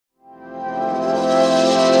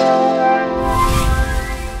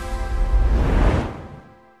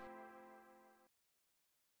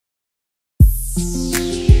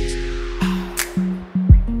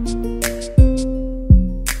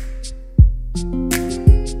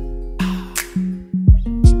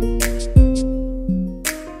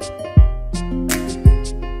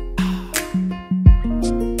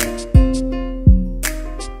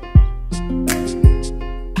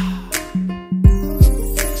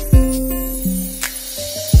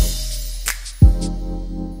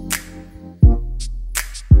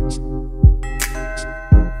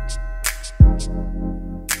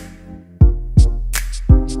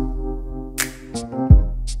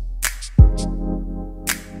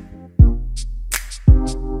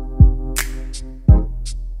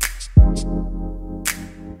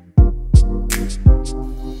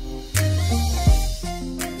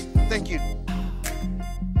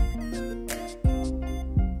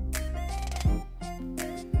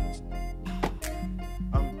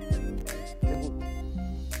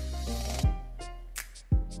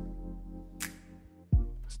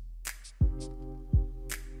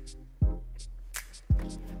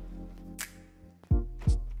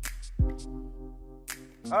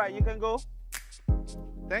All right, you can go.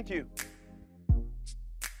 Thank you.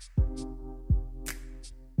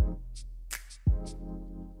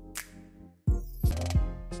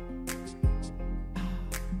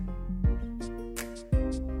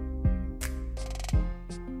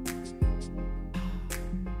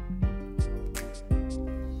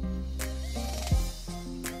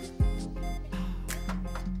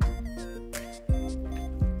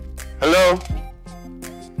 Hello?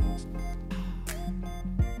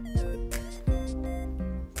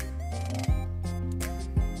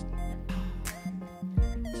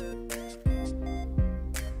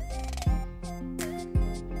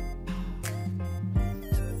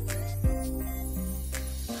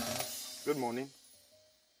 Good morning.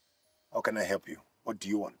 How can I help you? What do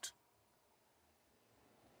you want?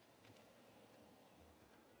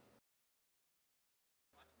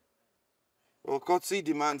 Well, courtesy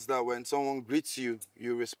demands that when someone greets you,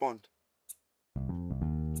 you respond.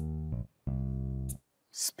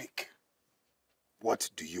 Speak. What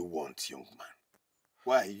do you want, young man?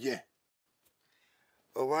 Why are you here?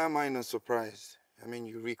 Well, why am I not surprised? I mean,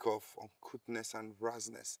 you reek of uncouthness and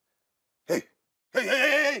rasness. Hey!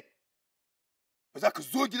 Hey! You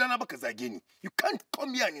can't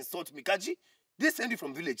come here and insult me, Kaji. They sent you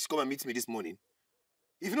from village to come and meet me this morning.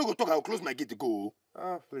 If you don't go talk, I'll close my gate to go.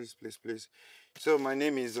 Ah, please. So my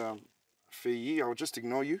name is Feyi. I'll just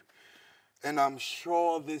ignore you. And I'm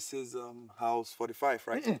sure this is house 45,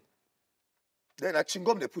 right? Then a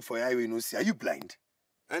chingom they put for your highway, no see. Are you blind?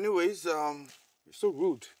 Anyways, you're so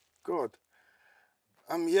rude. God.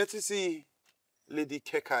 I'm here to see Lady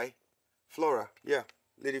Kekai. Flora. Yeah,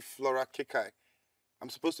 Lady Flora Kekai. I'm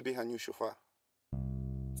supposed to be her new chauffeur.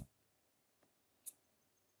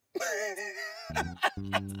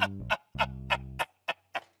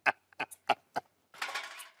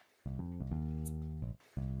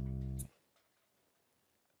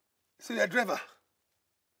 So you're a driver?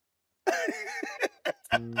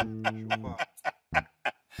 Chauffeur.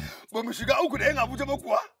 But me sugar, how could I Abuja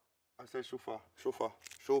Bokwa? I said chauffeur.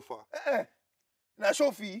 Na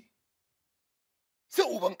chauffeur. Say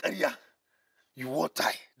Ubang Area. You wear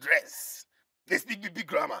tie, dress. They speak big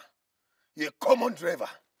grammar. You're a common driver.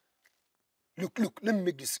 Look, let me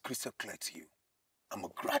make this crystal clear to you. I'm a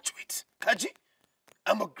graduate. Kaji?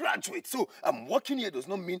 I'm a graduate. So I'm working here does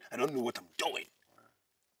not mean I don't know what I'm doing.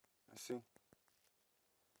 I see.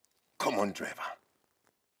 Common driver.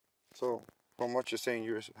 So, from what you're saying,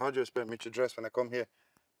 how do you expect me to dress when I come here?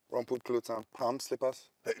 Rumpled clothes and palm slippers?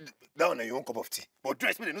 That one is your own cup of tea. But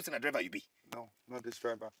dress me, they know a driver you be. No, not this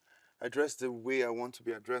driver. I dress the way I want to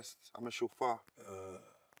be addressed. I'm a chauffeur. I'm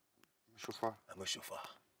a chauffeur.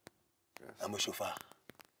 Yes. I'm a chauffeur.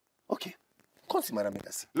 Okay. Come see Madam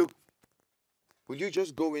Medasi. Look, will you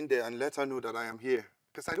just go in there and let her know that I am here?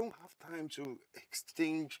 Because I don't have time to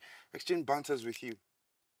exchange banters with you.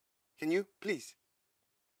 Can you, please?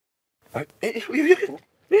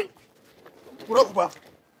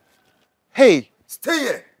 Hey! Stay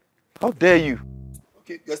here. How dare you?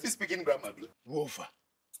 Okay, you're still speaking grammar. Wofa.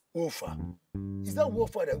 Is that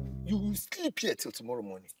wofa that you will sleep here till tomorrow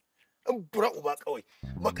morning? Abuja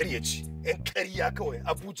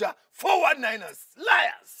 419ers,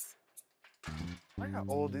 liars! Why are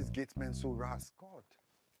all these gate men so rash? God.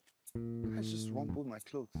 I just rumpled my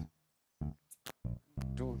clothes.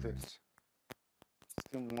 Do this.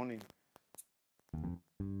 Still morning.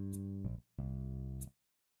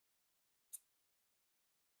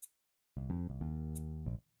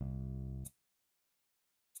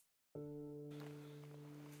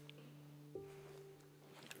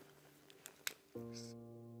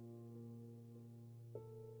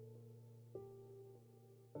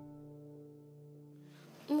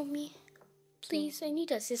 Mommy, please, I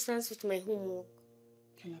need assistance with my homework.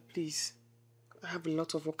 Kenya, please. I have a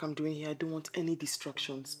lot of work I'm doing here. I don't want any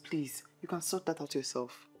distractions. Please, you can sort that out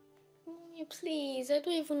yourself. Mommy, please, I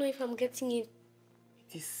don't even know if I'm getting it.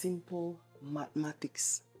 It is simple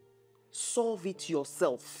mathematics. Solve it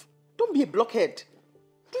yourself. Don't be a blockhead.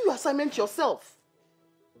 Do your assignment yourself.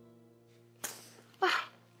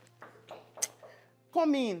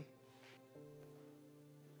 Come in.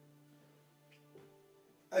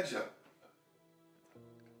 Aisha.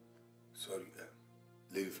 Sorry,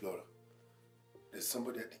 Lady Flora. There's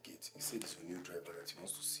somebody at the gate. He said it's your new driver that he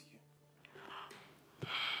wants to see you.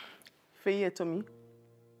 Feyi Tommy?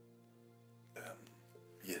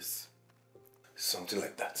 Yes. Something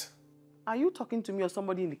like that. Are you talking to me or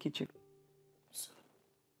somebody in the kitchen? So.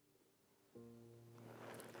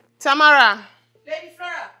 Tamara! Lady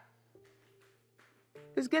Flora!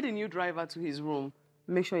 Please get a new driver to his room.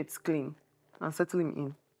 Make sure it's clean and settle him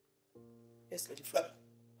in. Yes, Lady Flora.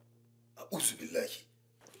 Uzubillahi.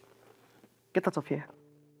 Get out of here.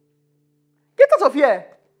 Get out of here! Hi,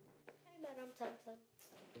 Madam Tanta.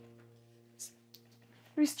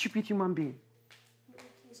 Very stupid human being.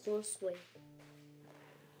 Please don't swear.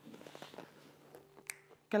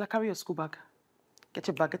 Kela, carry your school bag. Get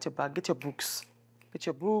your bag, get your bag, get your books. Get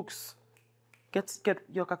your books. Get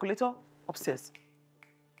your calculator upstairs.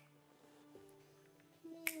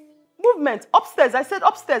 Movement, upstairs. I said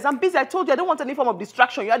upstairs. I'm busy. I told you I don't want any form of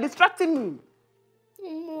distraction. You are distracting me.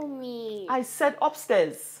 Mommy. I said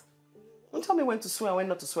upstairs. Don't tell me when to swear and when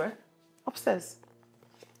not to swear. Upstairs.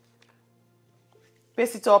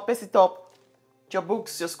 Pace it up, pace it up. Your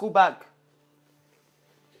books, your school bag.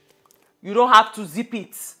 You don't have to zip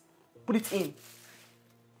it. Put it in.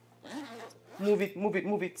 Move it, move it,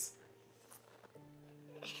 move it.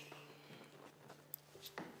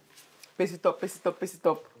 Pace it up, pace it up, pace it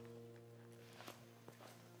up.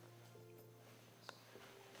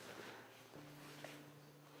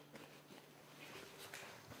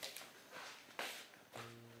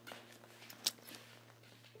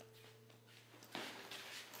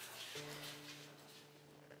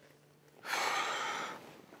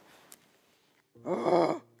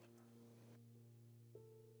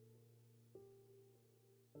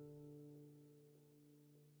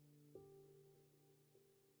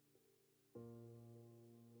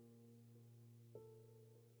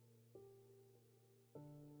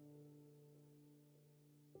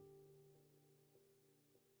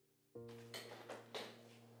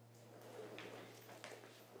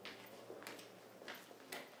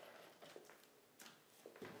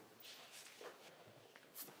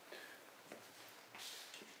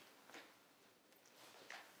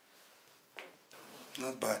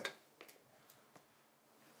 Not bad.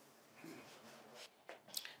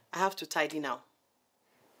 I have to tidy now.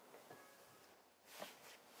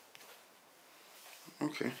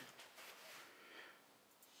 Okay.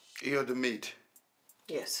 You're the maid.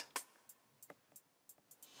 Yes.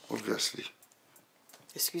 Obviously.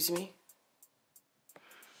 Excuse me?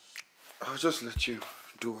 I'll just let you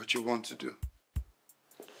do what you want to do.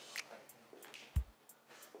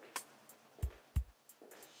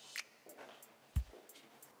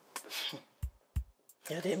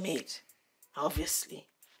 You're the maid. Obviously.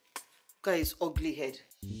 Look at his ugly head.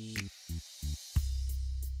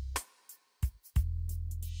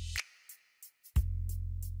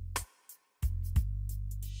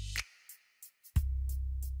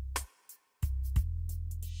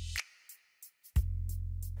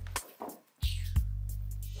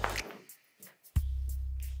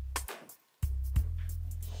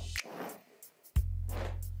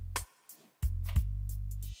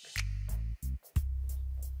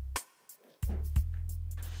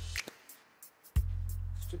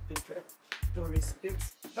 Stupid. No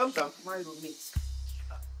respect. Come. My roommate.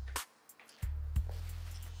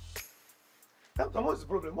 Come, what's the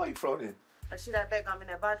problem? Why are you frowning? I should have beg. I'm in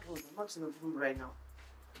a bad mood. I'm not in a good mood right now.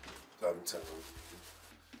 Come.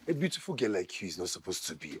 A beautiful girl like you is not supposed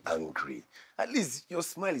to be angry. At least your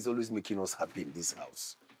smile is always making us happy in this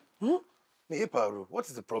house. Hey, Paro, what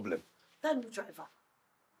is the problem? That new driver.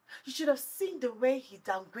 You should have seen the way he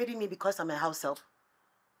downgraded me because I'm a house help.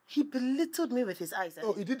 He belittled me with his eyes.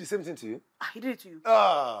 Oh, he did the same thing to you? He did it to you.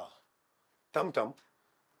 Tam,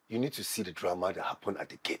 you need to see the drama that happened at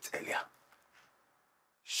the gate earlier.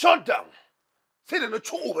 Shut down. Say the no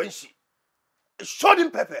when she. Shut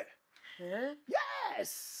him, Pepe. Huh?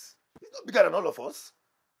 Yes. He's not bigger than all of us.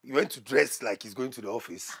 He went to dress like he's going to the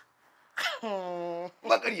office. That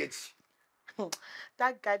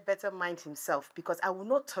guy better mind himself because I will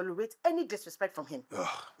not tolerate any disrespect from him.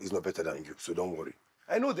 He's not better than you, so don't worry.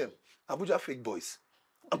 I know them. Abuja fake boys.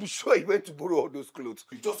 I'm sure he went to borrow all those clothes.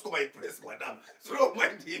 You just come and impress madam. So don't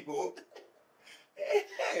mind him, oh.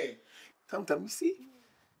 Hey. Tam, you see?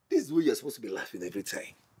 This is where you're supposed to be laughing every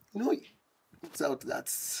time. You know, it's out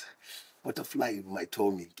that butterfly in my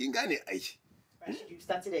tummy. Kingani, You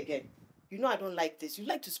started again. You know I don't like this. You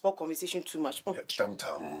like to spoil conversation too much. Tam.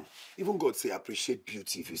 Even God say appreciate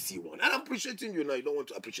beauty if you see one. And I'm appreciating you now. You don't want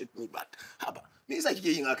to appreciate me, but haba. Me is like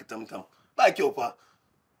you Tam. Bye, Kyopa.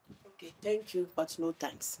 Okay, thank you, but no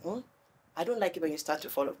thanks. I don't like it when you start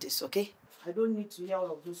with all of this, okay? I don't need to hear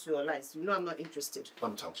all of those your lies. You know I'm not interested.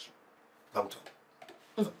 Tam.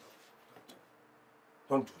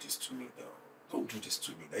 Don't do this to me now. Don't do this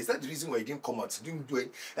to me now. Is that the reason why you didn't come out? You didn't do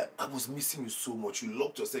it? I was missing you so much. You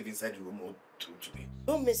locked yourself inside the room all through today.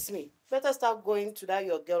 Don't miss me. Better start going to that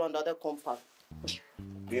your girl on the other compound.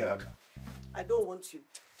 Yeah. I don't want you.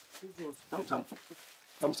 Tam.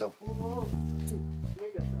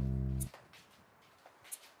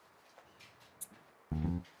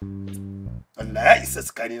 Allah ya isa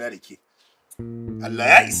tsakanina da ke. Allah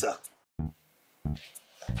ya isa.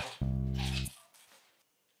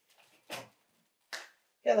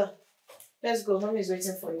 Yella, let's go. Mommy is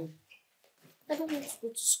waiting for you. I don't want to go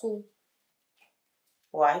to school.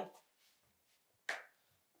 Why?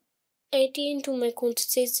 I didn't do my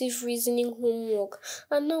quantitative reasoning homework,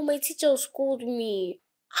 and now my teacher scolded me.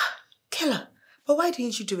 Kella, but why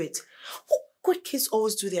didn't you do it? Good kids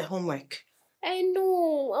always do their homework. I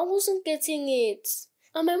know, I wasn't getting it.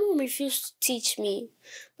 And my mom refused to teach me.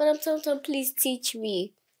 Madam Tam, please teach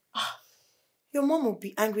me. Your mom will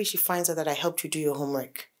be angry if she finds out that I helped you do your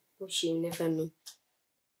homework. Oh, she'll never know.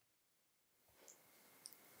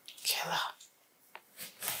 Kella,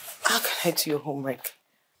 how can I do your homework?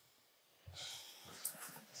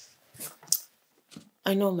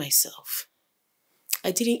 I know myself.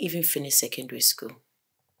 I didn't even finish secondary school.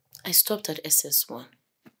 I stopped at SS1.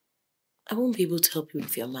 I won't be able to help you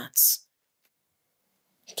with your maths.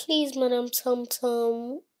 Please, Madam Tam,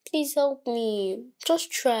 please help me.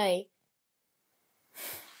 Just try.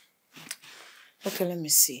 Okay, let me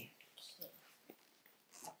see.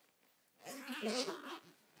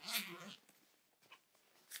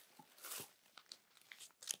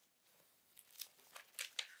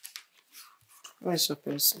 Where's your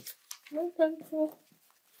pencil? No, thank you.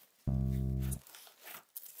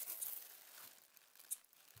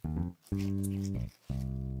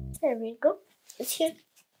 There we go. It's here.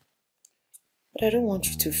 But I don't want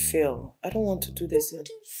you to fail. I don't want to do this. You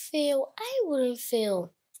wouldn't fail. I wouldn't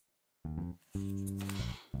fail.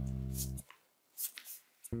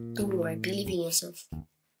 Don't worry, believe in yourself.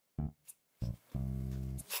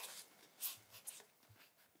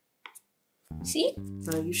 See?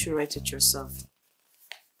 No, you should write it yourself.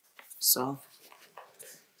 So,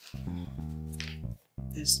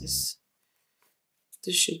 this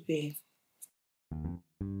should be.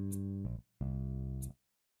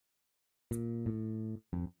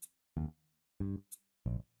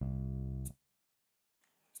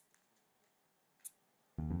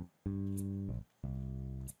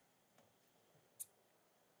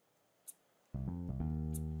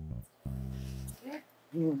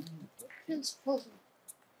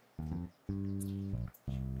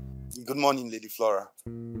 Good morning, Lady Flora.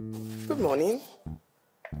 Good morning.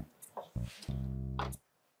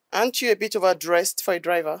 Aren't you a bit overdressed for a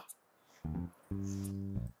driver?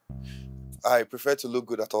 I prefer to look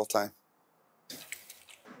good at all times.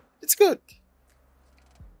 It's good.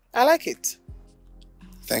 I like it.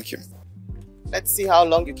 Thank you. Let's see how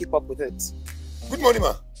long you keep up with it. Good morning,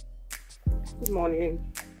 ma. Good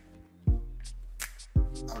morning.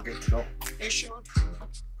 I'll get to know. You should.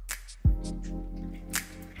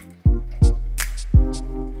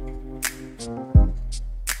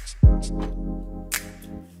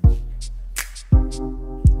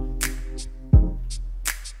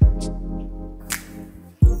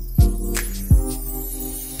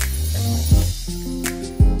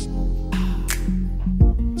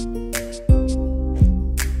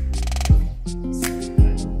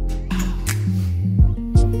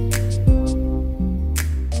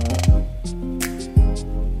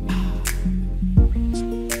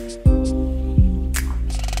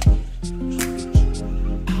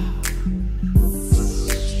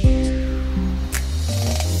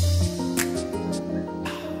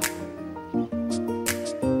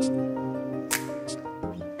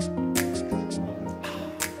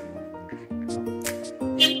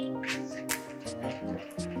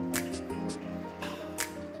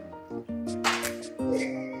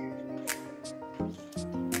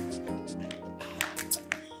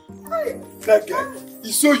 That guy,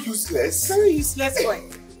 he's so useless. Very useless boy.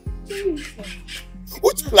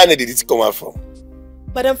 Which planet did it come out from?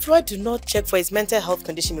 Madam Floyd did not check for his mental health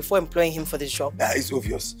condition before employing him for this job. It's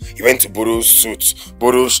obvious. He went to borrow suits,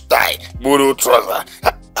 borrow tie, borrow trouser.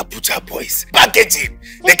 Abuja boys, packaging.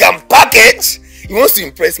 They can package. He wants to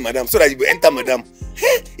impress Madam so that he will enter Madam.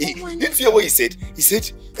 Did you hear what he said? He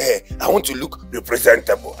said, I want to look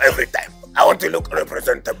representable every time. I want to look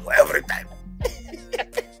representable every time.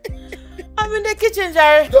 I'm in the kitchen,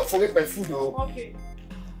 Jerry. Don't forget my food, though. Okay.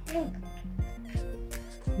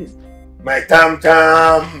 My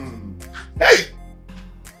tam-tam. Hey!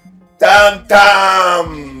 Tam-tam.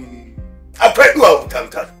 I pray you out,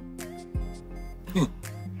 tam-tam.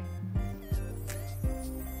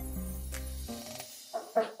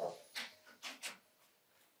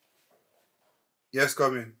 Yes,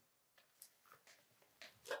 come in.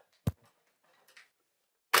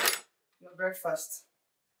 Your breakfast.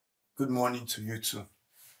 Good morning to you too.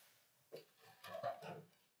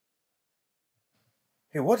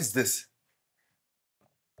 Hey, what is this?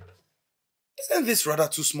 Isn't this rather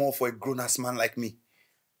too small for a grown-ass man like me?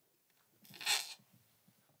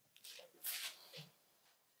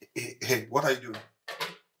 Hey, what are you doing?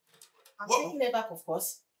 I'm taking it back, of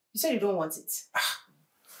course. You said you don't want it.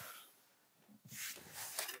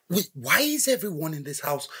 Wait, why is everyone in this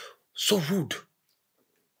house so rude?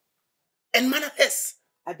 And mannerless?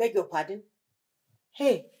 I beg your pardon?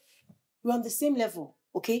 Hey, we're on the same level,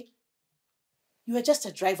 okay? You are just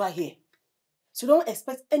a driver here. So don't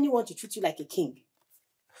expect anyone to treat you like a king.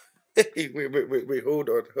 Hey, wait, hold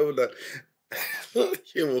on.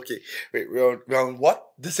 Okay. Wait, we're on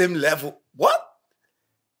what? The same level. What?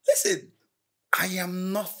 Listen, I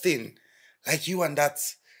am nothing like you and that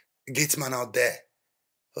gatesman out there.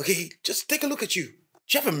 Okay, just take a look at you. Do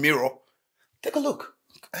you have a mirror? Take a look.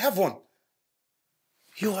 I have one.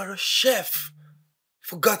 You are a chef.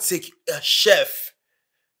 For God's sake, a chef.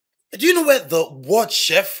 Do you know where the word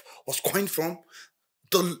chef was coined from?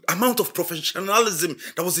 The amount of professionalism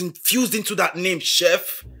that was infused into that name,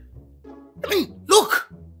 chef. I mean, look.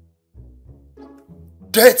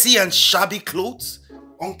 Dirty and shabby clothes,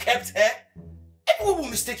 unkempt hair. Everyone will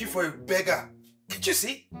mistake you for a beggar. Can't you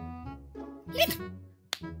see?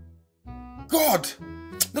 God.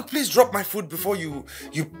 Look, please drop my food before you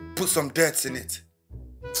put some dirt in it.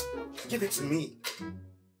 Give it to me.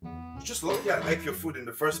 You're just lucky I like your food in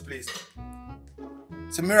the first place.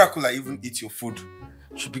 It's a miracle I even eat your food.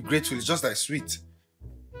 You should be grateful. It's just like sweet.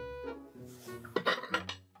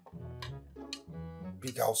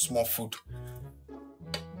 Big house, small food.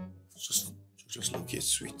 Just look at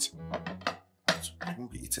sweet. I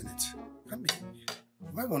won't be eating it. I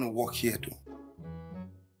might want to walk here though.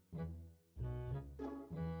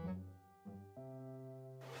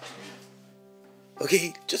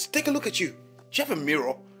 Okay, just take a look at you. Do you have a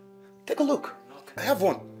mirror? Take a look. I have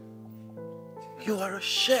one. You are a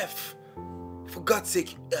chef. For God's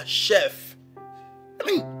sake, a chef. I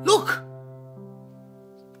mean, look.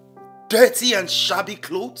 Dirty and shabby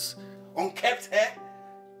clothes, unkempt hair.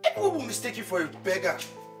 Everyone will mistake you for a beggar.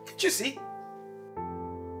 Can't you see?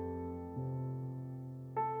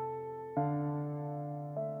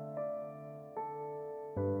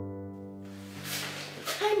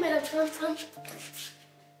 Hi, Madam Thompson.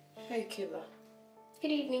 Hey, Kayla.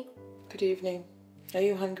 Good evening. Good evening. Are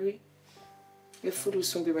you hungry? Your food will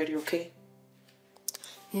soon be ready, okay?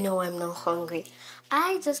 No, I'm not hungry.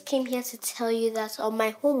 I just came here to tell you that on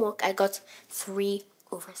my homework I got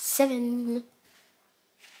 3/7.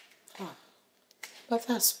 Oh, but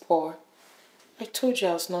that's poor. I told you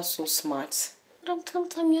I was not so smart. Madam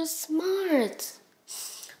Thompson, you're smart.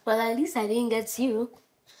 Well, at least I didn't get 0.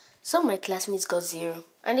 Some of my classmates got 0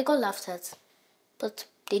 and they got laughed at. But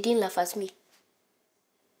they didn't laugh at me.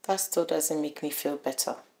 That still doesn't make me feel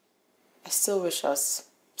better. I still wish I was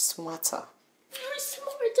smarter. You're smart.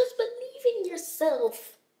 Just believe in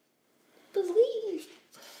yourself. Believe.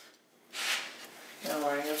 Don't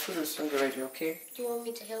worry, your food will soon be ready, okay? Do you want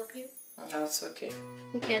me to help you? That's okay.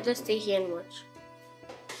 Okay, I'll just stay here and watch.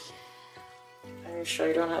 Are you sure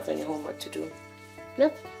you don't have any homework to do?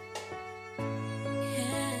 Nope.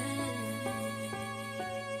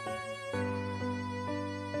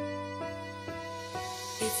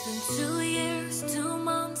 It's been 2 years, 2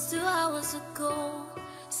 months, 2 hours ago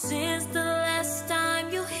since the last time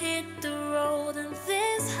you hit the road, and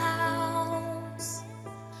this house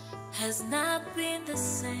has not been the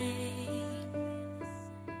same.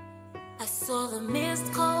 I saw the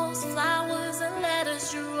missed calls, flowers, and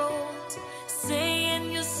letters you wrote,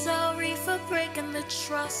 saying you're sorry for breaking the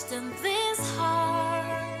trust, and this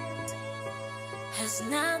heart has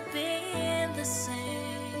not been the same.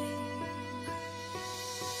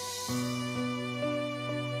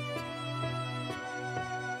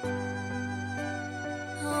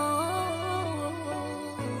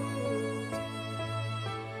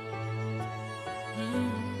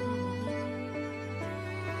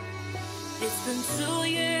 It's been 2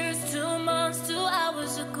 years, 2 months, 2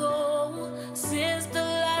 hours ago since the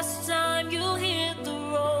last time you hit the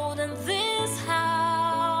road, and this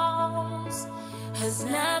house has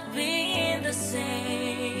not been the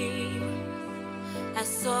same. I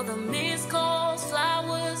saw the missed calls,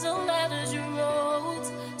 flowers, and letters you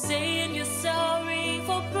wrote, saying you're sorry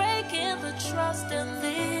for breaking the trust, and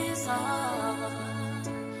this heart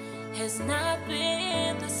has not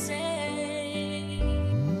been the same.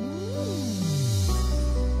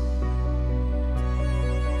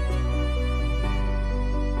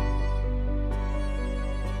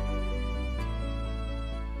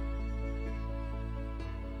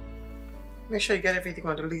 Make sure you get everything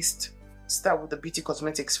on the list. Start with the beauty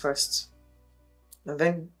cosmetics first. And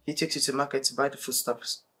then he takes you to market to buy the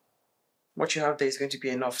foodstuffs. What you have there is going to be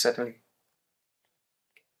enough, certainly.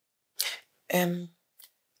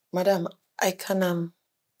 Madam, I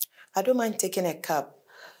don't mind taking a cab.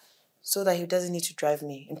 so that he doesn't need to drive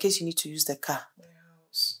me in case you need to use the car. My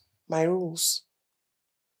house. My rules.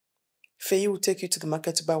 Faye will take you to the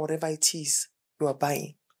market to buy whatever it is you are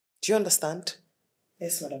buying. Do you understand?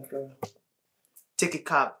 Yes, Madam Flora. Take a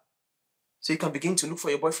cab so you can begin to look for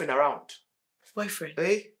your boyfriend around. Boyfriend?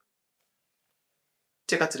 Eh?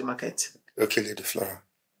 Take her to the market. Okay, Lady Flora.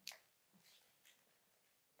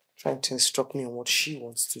 Trying to instruct me on what she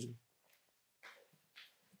wants to do.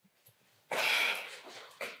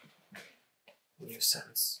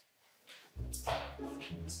 Nuisance.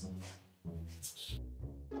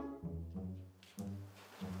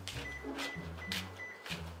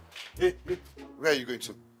 Hey, where are you going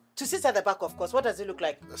to? To sit at the back, of course. What does it look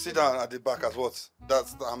like? Sit down at the back as what?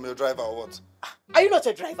 I'm your driver or what? Are you not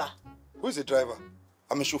a driver? Who is a driver?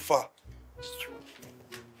 I'm a chauffeur.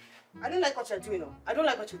 I don't like what you're doing. I don't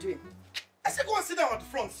like what you're doing. I said go and sit down at the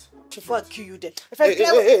front. Chauffeur, I'll kill you there.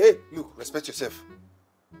 Hey. Look, respect yourself.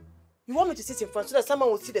 You want me to sit in front so that someone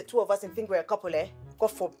will see the two of us and think we're a couple, eh?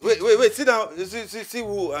 God forbid. Wait, sit down. See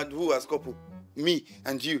who and who as couple. Me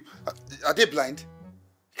and you. Are they blind?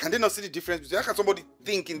 Can they not see the difference between? How can somebody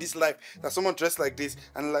think in this life that someone dressed like this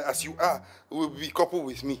and like as you are will be coupled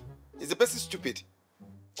with me? Is the person stupid?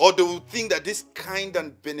 Or they will think that this kind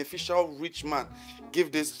and beneficial rich man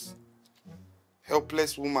gave this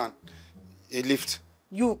helpless woman a lift?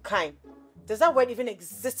 You kind. Does that word even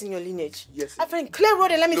exist in your lineage? Yes. I find clear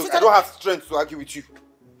road and let me Look, sit I don't have strength to argue with you.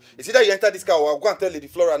 It's either you enter this car or I'll go and tell Lady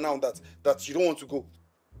Flora now that you don't want to go.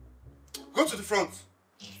 Go to the front.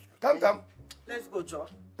 Tam. Let's go, Joe.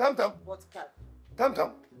 Tam. What car?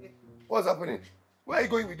 Tam. What's happening? Where are you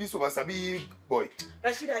going with this Obasabi boy?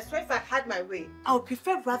 Rashida, I swear if I had my way, I would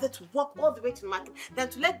prefer rather to walk all the way to the market than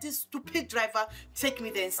to let this stupid driver take me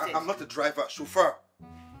there instead. I'm not a driver, chauffeur.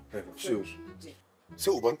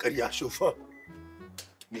 So Ubankariya chauffeur.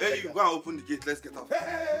 Hey, you go and open the gate. Let's get out.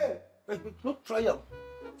 Hey, not try him.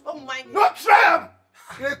 Oh my God. Not try him!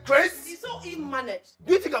 You're crazy. He's so ill-mannered.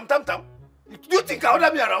 Do you think I'm Tam? Do you think I'll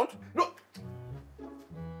have me around? No.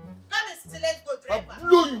 Let's go, driver. I'll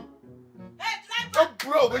blow you. Hey, I'm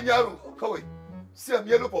driver! bro when you're Kawai. See I'm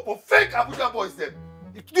yellow pop. Fake Abuja boys them.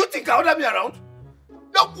 Do you think I'll have me around?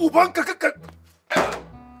 No, Ubanka.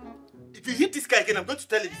 If you hit this guy again, I'm going to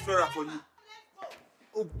tell Lady Flora for you.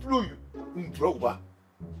 I'll blow you. Bro,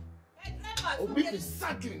 Hey, driver! I'll make me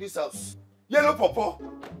sack you in this house. Yellow pop.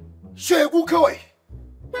 Shegu Kawai.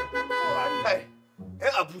 Hey,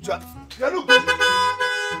 Abuja. Yellow.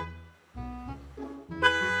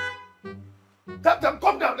 Tam,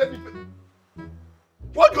 come down, let me pay.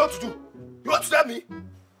 What do you want to do? You want to tell me?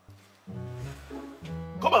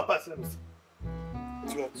 Come and pass, let me see.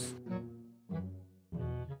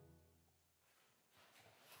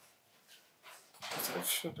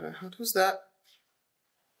 Who's that?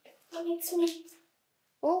 Mommy, it's me.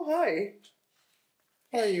 Oh, hi.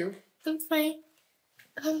 How are you? I'm fine.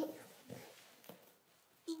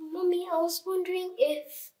 Mommy, I was wondering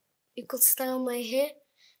if you could style my hair.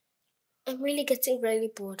 I'm really getting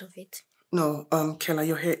really bored of it. No, Kella,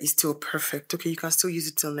 your hair is still perfect. Okay, you can still use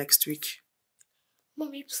it till next week.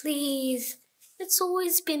 Mommy, please. It's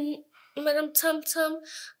always been Madam Tam Tam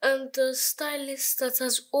and the stylist that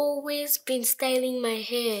has always been styling my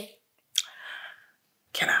hair.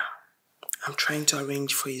 Kella, I'm trying to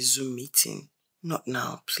arrange for a Zoom meeting. Not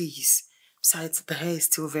now, please. Besides, the hair is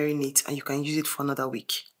still very neat and you can use it for another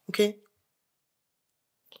week. Okay?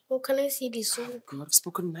 Oh, can I see this one? Oh, God, I've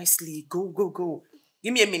spoken nicely. Go.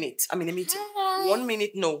 Give me a minute. I'm in a meeting. Hi. 1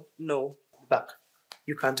 minute. No. Back.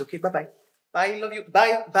 You can't. Okay, bye-bye. Bye, love you.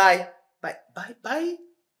 Bye.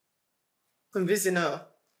 I'm busy now.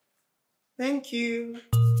 Thank you.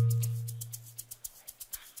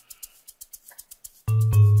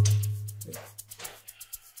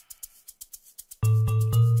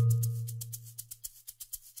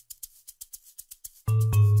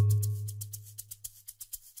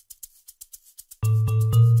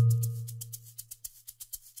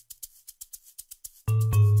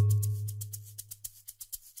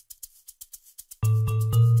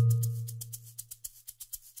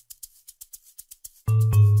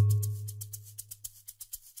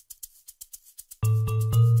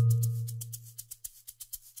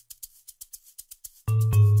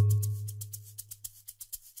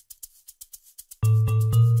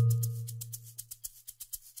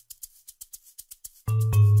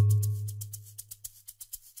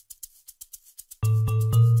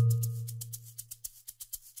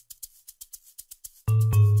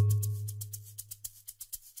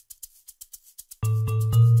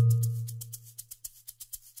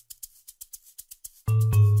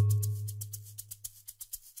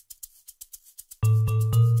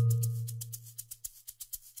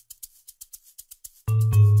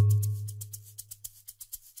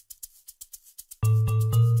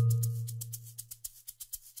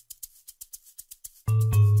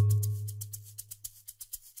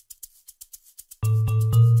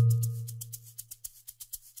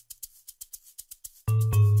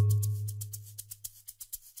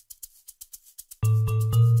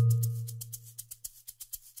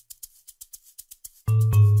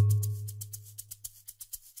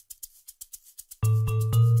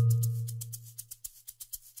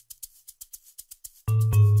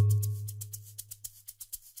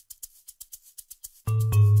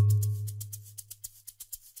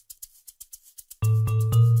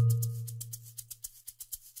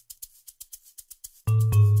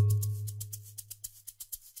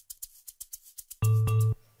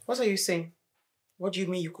 What are you saying? What do you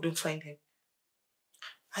mean you couldn't find him?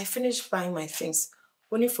 I finished buying my things,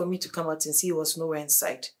 only for me to come out and see he was nowhere in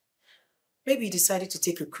sight. Maybe you decided to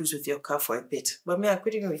take a cruise with your car for a bit, but me, I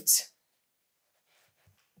couldn't wait.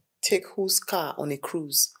 Take whose car on a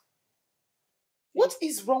cruise? What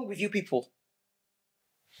is wrong with you people?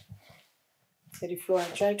 Lady Flo, I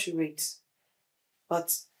tried to wait,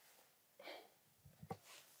 but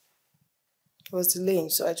it was delaying,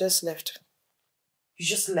 so I just left. You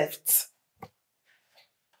just left.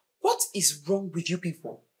 What is wrong with you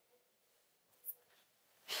people?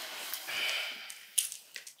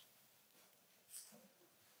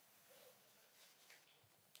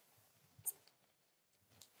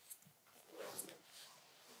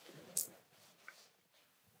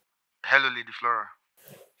 Hello, Lady Flora.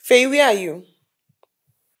 Faye, where are you?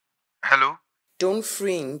 Hello? Don't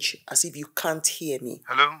fringe as if you can't hear me.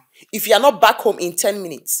 Hello? If you are not back home in 10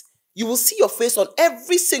 minutes, you will see your face on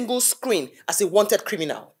every single screen as a wanted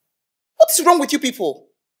criminal. What is wrong with you people?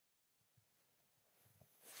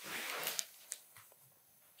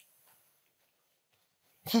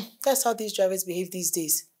 That's how these drivers behave these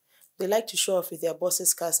days. They like to show off with their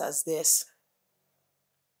bosses' cars as theirs.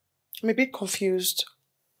 I'm a bit confused.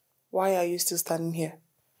 Why are you still standing here?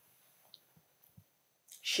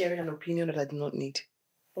 Sharing an opinion that I do not need.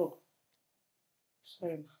 Oh,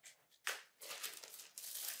 sorry, ma.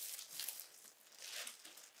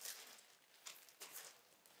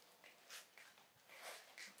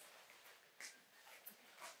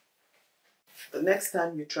 The next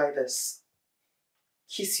time you try this,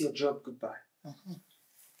 kiss your job goodbye.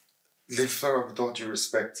 Lady Flora, with all due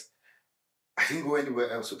respect, I didn't go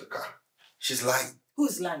anywhere else with the car. She's lying.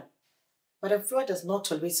 Who's lying? Madam Flora does not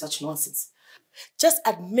tolerate such nonsense. Just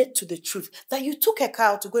admit to the truth that you took a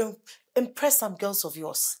car out to go and impress some girls of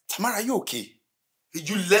yours. Tamara, are you okay?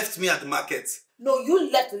 You left me at the market. No, you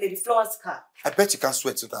left Lady Flora's car. I bet you can't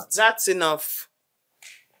swear to that. That's enough.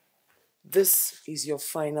 This is your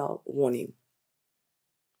final warning.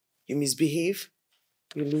 You misbehave,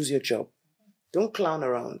 you lose your job. Don't clown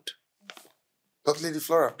around. But Lady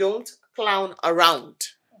Flora. Don't clown around.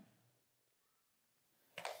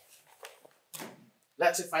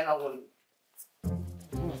 That's your final warning.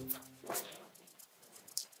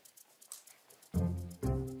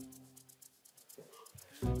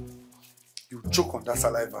 You choke on that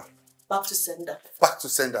saliva. Back to sender. Back to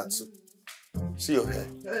sender too. See your hair.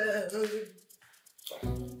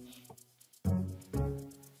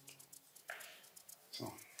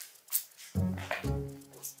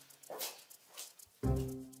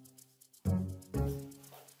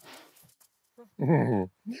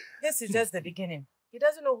 This is just the beginning. He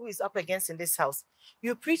doesn't know who he's up against in this house.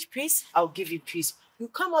 You preach peace, I'll give you peace. You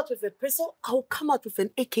come out with a pistol, I'll come out with an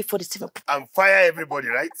AK-47. And fire everybody,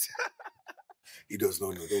 right? He does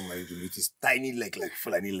not know, don't mind him, with his tiny leg, like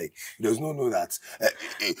Fulani leg. He does not know that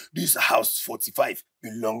this house 45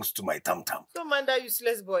 belongs to my tam-tam. Don't mind that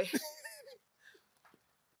useless boy.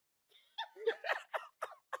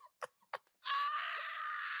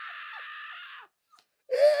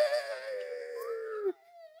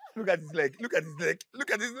 Look at his leg, look at his leg,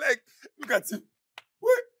 look at his leg, look at him.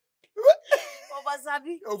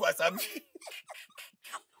 Obasabi. Obasabi.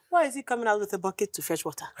 Why is he coming out with a bucket to fetch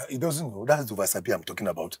water? He doesn't know. That's the Obasabi I'm talking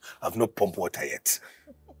about. I've not pumped water yet.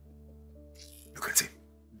 Look at him.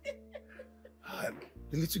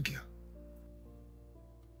 The little girl.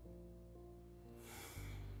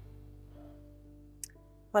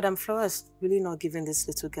 Madam Flora is really not giving this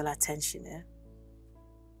little girl attention, eh?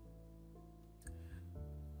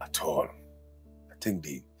 At all. I think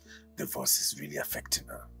the divorce is really affecting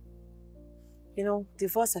her. You know,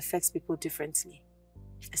 divorce affects people differently,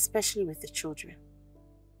 especially with the children.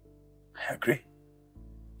 I agree.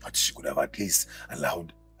 But she could have at least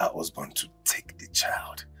allowed her husband to take the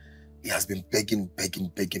child. He has been begging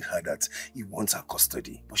her that he wants her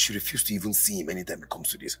custody, but she refused to even see him anytime he comes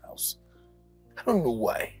to this house. I don't know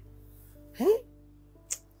why.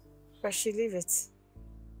 But she leave it.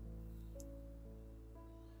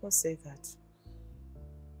 Don't say that.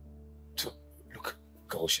 So, look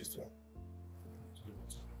at what she's doing.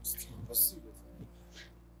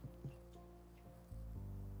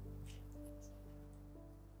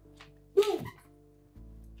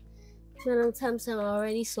 Madam Thompson, I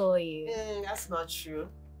already saw you. That's not true.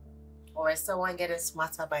 Or is someone getting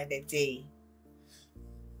smarter by the day?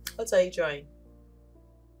 What are you drawing?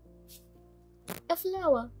 A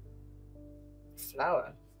flower.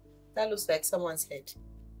 Flower? That looks like someone's head.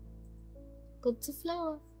 Go to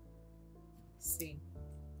flower. See.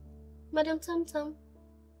 Madam Tam.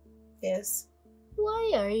 Yes?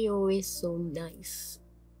 Why are you always so nice?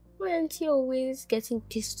 My auntie always getting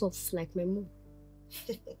pissed off like my mom.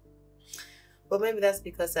 But maybe that's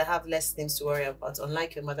because I have less things to worry about,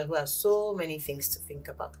 unlike your mother who has so many things to think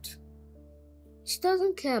about. She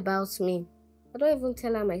doesn't care about me. I don't even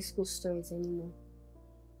tell her my school stories anymore.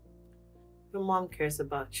 Your mom cares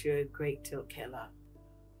about you a great deal, Kayla.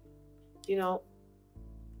 You know,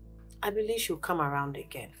 I believe she'll come around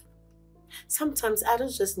again. Sometimes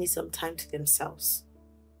adults just need some time to themselves.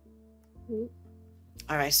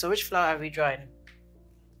 Alright, so which flower are we drawing?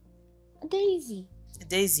 A daisy. A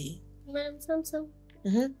daisy? Ma'am, Samson.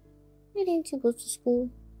 Why didn't you go to school?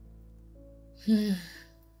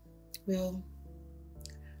 Well,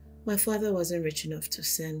 my father wasn't rich enough to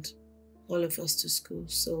send all of us to school,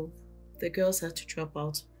 so the girls had to drop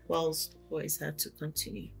out whilst boys had to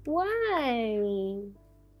continue. Why?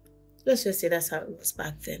 Let's just say that's how it was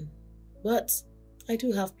back then. But I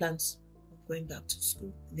do have plans of going back to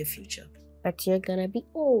school in the future. But you're gonna be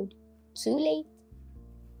old. Too late.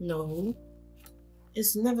 No.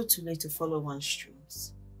 It's never too late to follow one's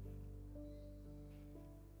dreams.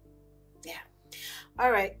 Yeah.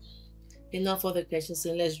 Alright. Enough other questions,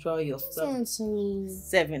 so let's draw your flower.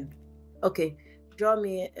 7. Okay. Draw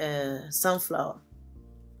me a sunflower.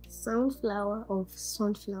 Sunflower or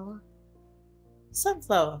sunflower?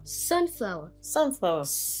 Sunflower. Sunflower. Sunflower.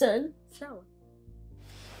 Sunflower.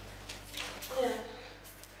 Yeah.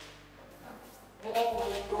 Oh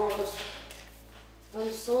my God.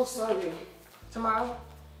 I'm so sorry. Tomorrow,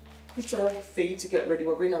 we try for you to get ready.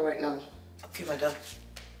 We're going out right now. Okay, madam.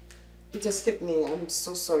 You just skip me. I'm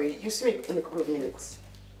so sorry. You see me in a couple of minutes.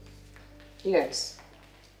 Yes.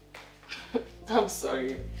 I'm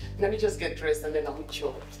sorry. Let me just get dressed and then I'll meet you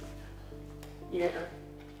up. Yeah.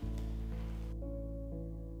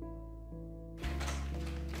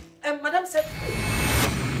 Madam said...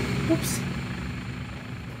 Oops.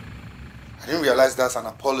 I didn't realize that's an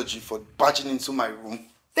apology for barging into my room.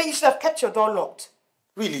 Then you should have kept your door locked.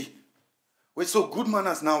 Really? Wait, so good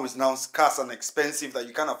manners now is now scarce and expensive that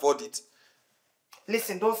you can't afford it?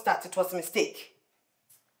 Listen, don't start. It was a mistake.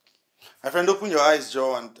 My friend, open your eyes,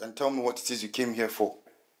 Joe, and tell me what it is you came here for.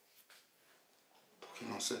 Talking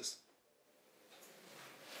nonsense.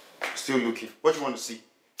 Still looking. What do you want to see?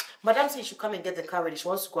 Madam said you should come and get the car ready. She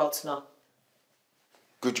wants to go out now.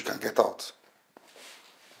 Good, you can get out.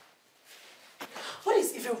 What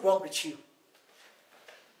is even wrong with you?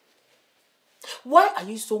 Why are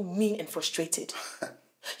you so mean and frustrated?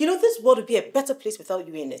 You know, this world would be a better place without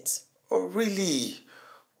you in it. Oh, really?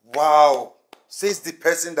 Wow. Says the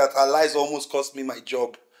person that her lies almost cost me my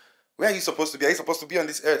job. Where are you supposed to be? Are you supposed to be on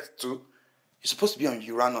this earth too? You're supposed to be on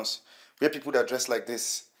Uranus, where people that dress like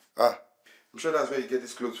this. I'm sure that's where you get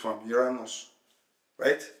these clothes from, Uranus.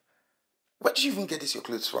 Right? Where did you even get your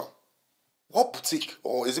clothes from? What boutique?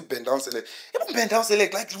 Or is it Bend Down Select? Even Bend Down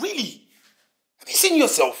Select, like really? Have you seen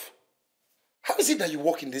yourself? How is it that you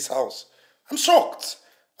walk in this house? I'm shocked.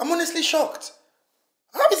 I'm honestly shocked.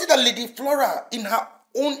 How is it that Lady Flora, in her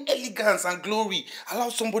own elegance and glory,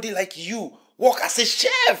 allows somebody like you walk as a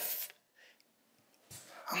chef?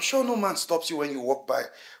 I'm sure no man stops you when you walk by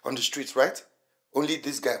on the streets, right? Only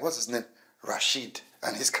this guy, what's his name? Rashid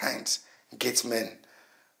and his kinds, gate men,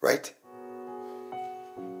 right?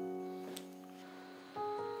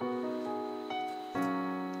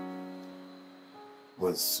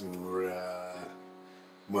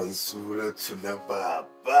 Mansura Tuna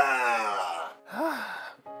Baba.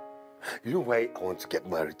 You know why I want to get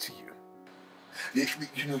married to you?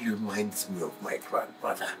 You know, you remind me of my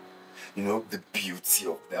grandmother. You know, the beauty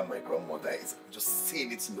of that my grandmother is just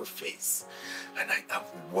seeing it in your face. And I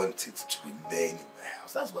have wanted to remain in my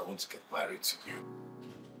house. That's why I want to get married to you.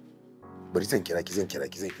 But it's in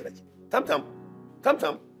Kiraki. Tam.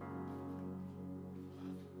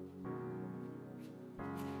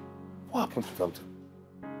 What happened to Tam?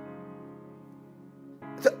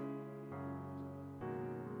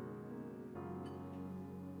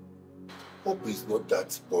 Hope is not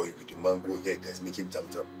that boy with the mango hair that's making Tam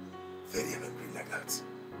very angry like that.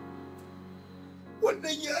 One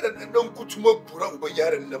day, I don't go to my pura over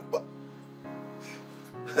Yaran number.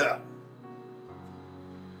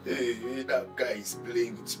 Hey, that guy is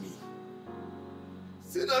playing with me.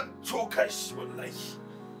 Say that jokesh one like.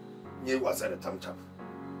 Ye was at a Tam.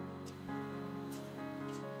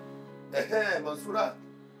 Mansura,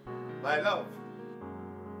 my love.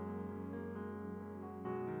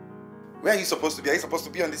 Where are you supposed to be? Are you supposed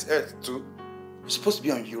to be on this earth too? You're supposed to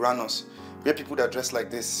be on Uranus, where people that dress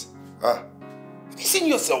like this. Have you seen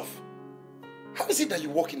yourself? How is it that you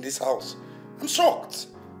walk in this house? I'm shocked.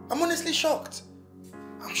 I'm honestly shocked.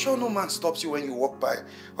 I'm sure no man stops you when you walk by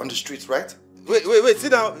on the streets, right? Wait,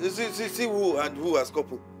 sit down. See who and who as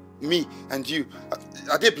couple. me and you,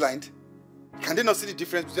 are they blind? Can they not see the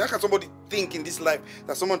difference? How can somebody think in this life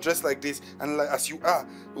that someone dressed like this and like as you are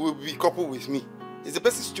will be coupled with me? Is the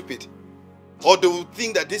person stupid? Or they will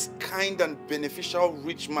think that this kind and beneficial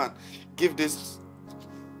rich man give this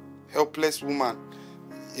helpless woman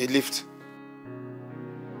a lift?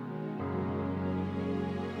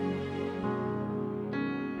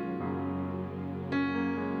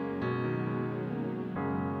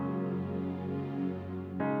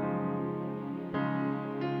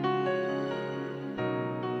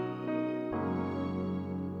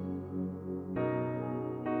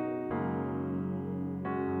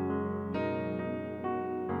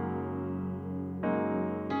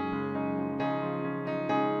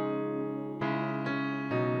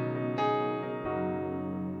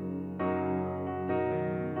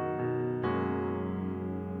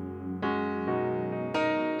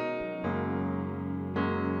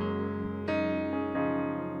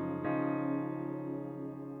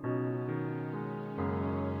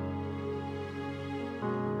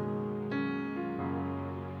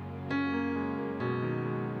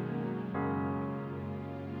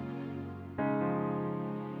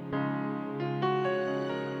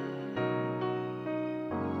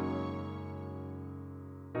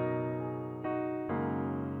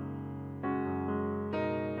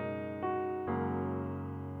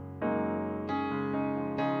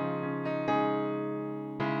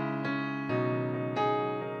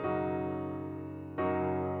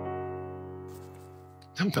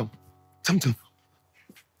 Tam.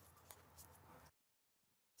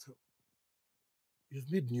 So,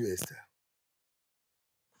 you've made new hairstyle.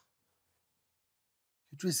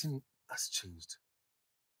 Your dressing has changed.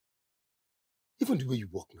 Even the way you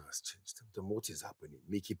walk now has changed. Tam, what is happening?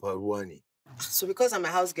 Make it Paruani. So because I'm a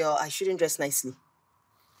house girl, I shouldn't dress nicely?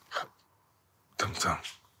 Tam,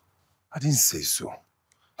 I didn't say so.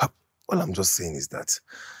 All I'm just saying is that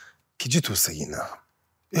Kijito saying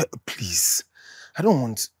now, please, I don't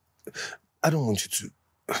want you to,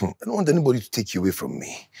 I don't want anybody to take you away from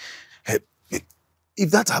me.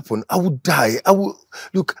 If that happened, I would die.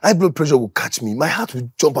 Look, high blood pressure will catch me. My heart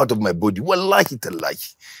will jump out of my body. Wallahi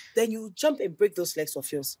tallahi. Then you jump and break those legs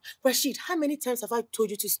of yours. Rashid, how many times have I told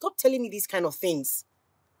you to stop telling me these kind of things?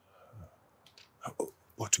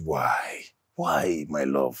 But why? Why, my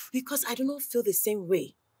love? Because I do not feel the same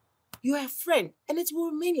way. You are a friend, and it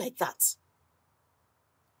will remain like that.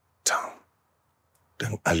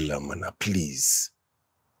 Then Allah, mana, please.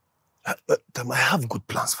 I have good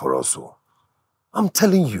plans for us. I'm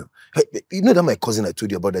telling you. You know that my cousin I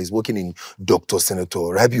told you about that is working in Dr. Senator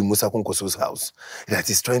Rabiu Musa Konkoso's house. That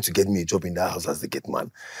he's trying to get me a job in that house as the gate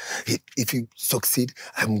man. If you succeed,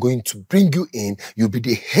 I'm going to bring you in. You'll be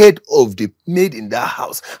the head of the maid in that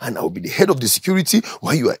house. And I'll be the head of the security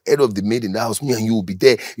while you are head of the maid in that house. Me and you will be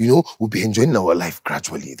there. You know, we'll be enjoying our life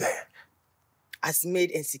gradually there. As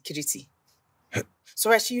maid and security.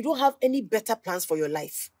 So actually, you don't have any better plans for your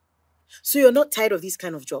life. So you're not tired of these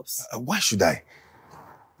kind of jobs? Why should I?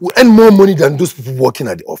 We earn more money than those people working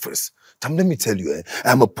at the office. Tam, let me tell you,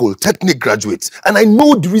 I'm a polytechnic graduate, and I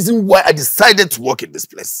know the reason why I decided to work in this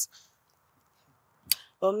place.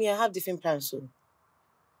 Well, me, I have different plans, so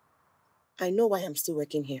I know why I'm still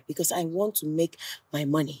working here, because I want to make my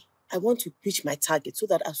money. I want to reach my target so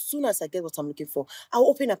that as soon as I get what I'm looking for, I'll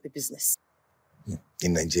open up a business.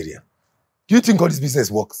 In Nigeria. Do you think all this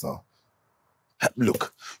business works now?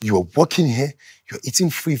 Look, you are working here, you're eating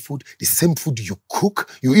free food, the same food you cook,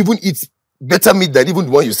 you even eat better meat than even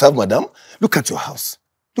the one you serve, madam. Look at your house.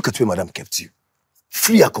 Look at where madam kept you.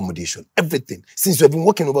 Free accommodation, everything. Since you have been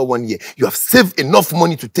working over 1 year, you have saved enough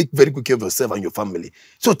money to take very good care of yourself and your family.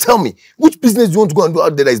 So tell me, which business do you want to go and do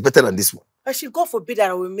out there that is better than this one? I should God forbid that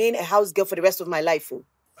I will remain a house girl for the rest of my life.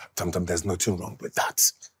 Tam, there's nothing wrong with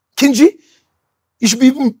that. Kinji, you should be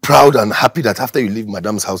even proud and happy that after you leave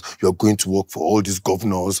madam's house, you're going to work for all these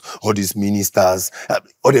governors, all these ministers.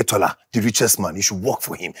 Odetola, the richest man, you should work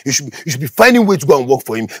for him. You should be finding ways to go and work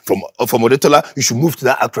for him. From Odetola, you should move to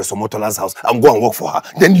that actress from Otola's house and go and work for her.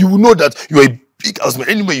 Then you will know that you're a big housemaid.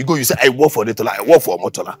 Anywhere you go, you say, I work for Odetola, I work for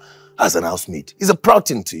Omotola. As an housemaid. It's a proud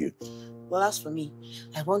thing to you. Well, as for me,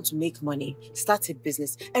 I want to make money, start a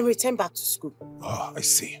business, and return back to school. Oh, I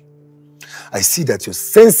see. I see that your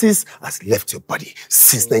senses has left your body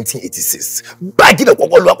since 1986.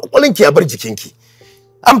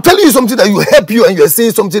 I'm telling you something that will help you and you're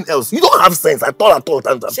saying something else. You don't have sense at all.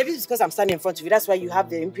 Maybe it's because I'm standing in front of you. That's why you have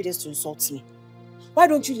the impudence to insult me. Why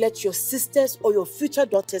don't you let your sisters or your future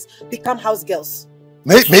daughters become house girls?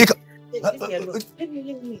 Leave me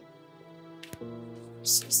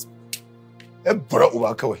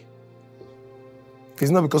It's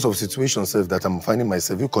not because of situation self that I'm finding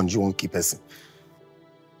myself. You conjure one key person.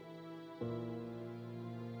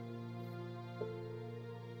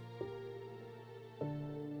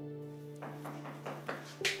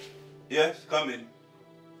 Yes, come in.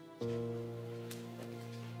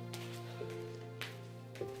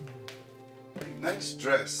 Nice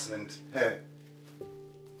dress and hair.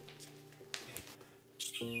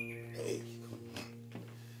 Hey.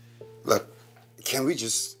 Look, can we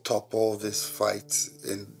just stop all this fight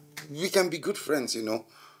and we can be good friends, you know?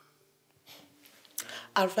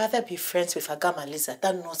 I'd rather be friends with a gamma lizard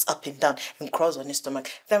that nods up and down and crawls on his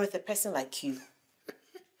stomach than with a person like you.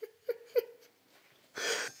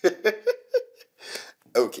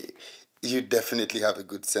 Okay, you definitely have a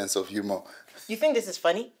good sense of humor. You think this is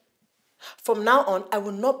funny? From now on, I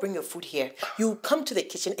will not bring your food here. You come to the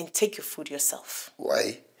kitchen and take your food yourself.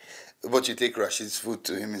 Why? But you take Rashid's food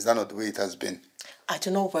to him. Is that not the way it has been? I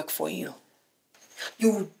do not work for you.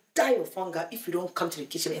 You will die of hunger if you don't come to the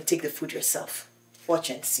kitchen and take the food yourself. Watch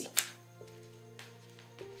and see.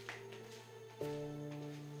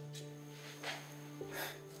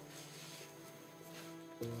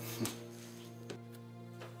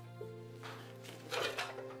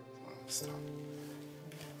 Stop.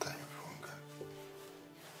 Die of hunger.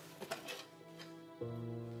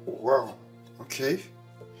 Wow. Okay.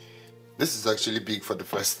 This is actually big for the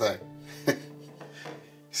first time.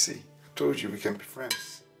 See, I told you we can be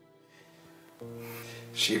friends.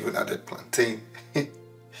 She even added plantain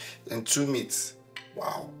and 2 meats.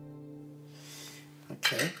 Wow.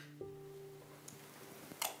 Okay.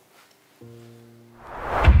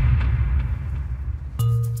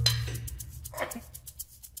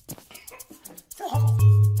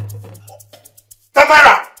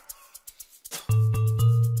 Tamara!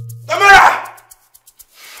 Tamara!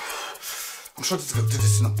 I'm sure this girl did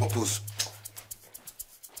this on purpose.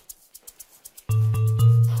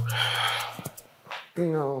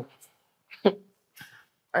 No.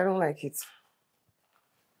 I don't like it.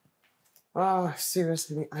 Ah,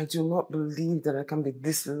 seriously, I do not believe that I can be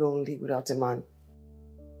this lonely without a man.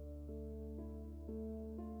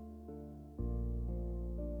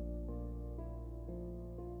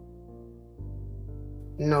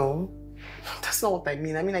 No, that's not what I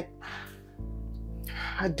mean. I mean,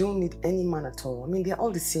 I don't need any man at all. I mean, they're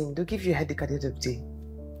all the same. They'll give you a headache at the end of the day.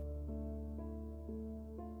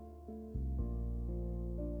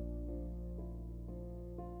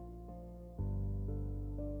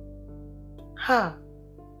 Ha!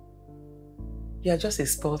 You're just a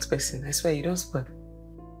spoiled person. I swear, you don't spoil.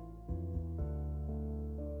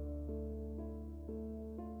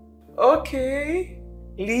 Okay.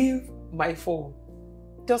 Leave my phone.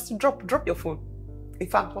 Just drop your phone. In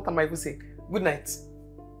fact, what am I even saying? Good night.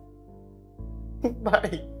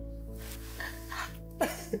 Bye.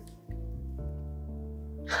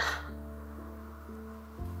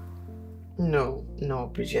 No,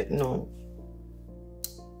 Bridget, no.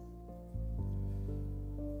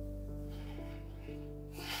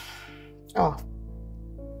 Oh.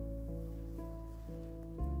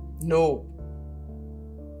 No.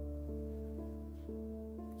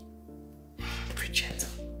 Bridget.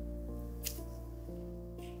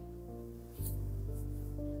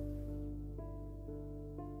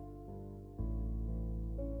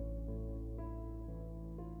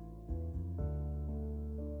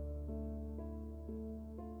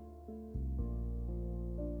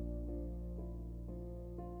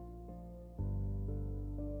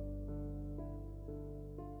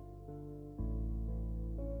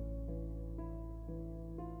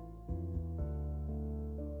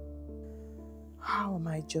 How am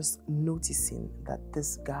I just noticing that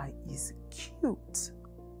this guy is cute?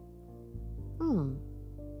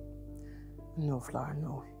 No, Flower,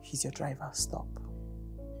 no. He's your driver. Stop.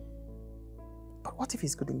 But what if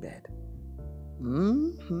he's good in bed?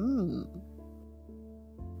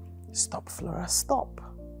 Stop, Flora, stop.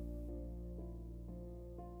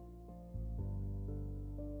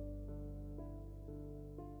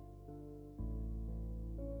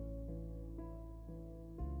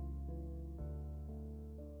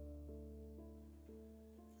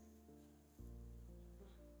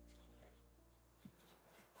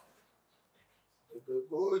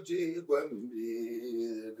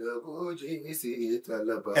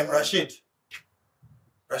 Rashid.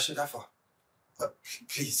 Rashid, Alpha.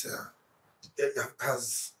 Please,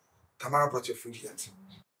 has Tamara brought your food yet?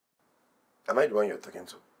 Am I the one you're talking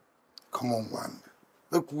to? Come on, man.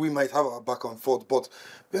 Look, we might have our back and forth, but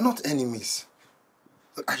we're not enemies.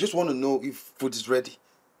 Look, I just want to know if food is ready.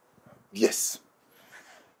 Yes.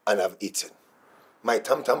 And I've eaten. My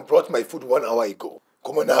tam-tam brought my food 1 hour ago.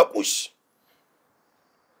 Come on, Hakush.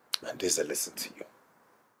 And there's a lesson to you.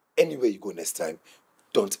 Anywhere you go next time,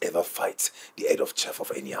 don't ever fight the head of chef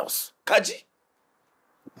of any house. Kaji?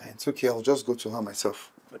 It's okay, I'll just go to her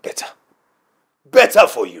myself. Better. Better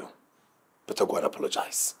for you. Better go and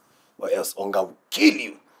apologize. Or else hunger will kill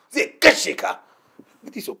you. Say, get shaker.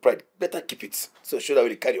 It is your pride. Better keep it. So show that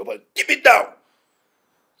when you carry your body. Keep it down.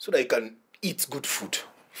 So that you can eat good food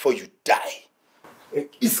before you die.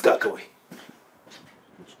 Iska away.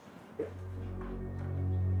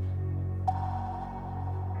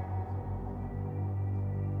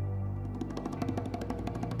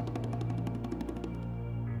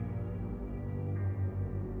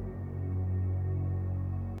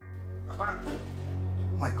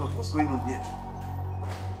 Oh my God, what's going on here?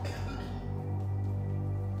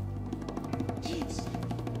 Jeez.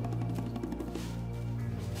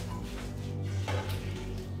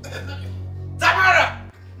 Tamara!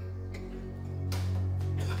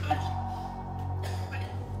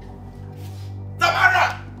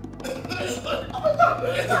 Tamara!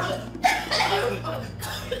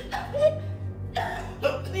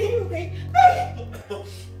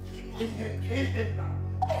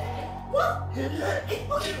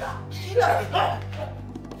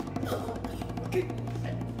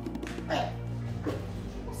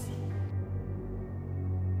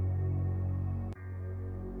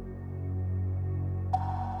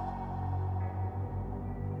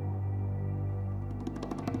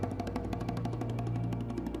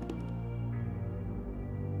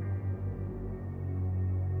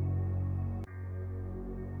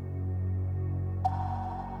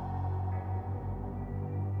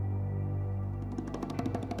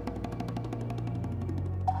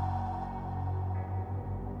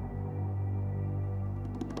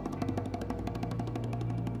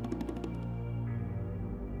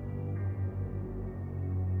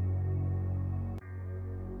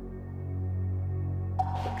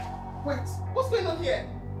 Wait, what's going on here?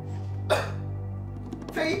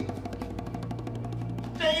 Faye?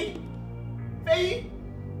 Faye? Faye?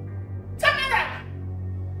 Tamara!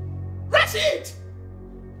 Rashid!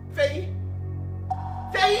 Faye?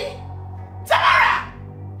 Faye? Tamara!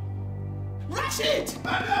 Rashid!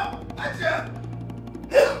 Madam! Acha!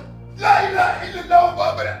 La ilaha illallah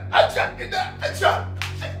Muhammad! Acha! Inna! Acha!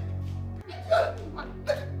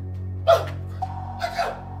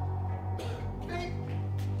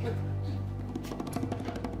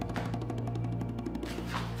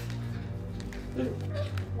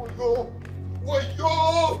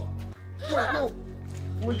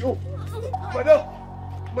 Wayo! Madam!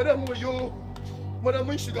 Madam, wayo! Madam,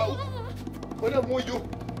 mun shiga uku. Madam, wayo!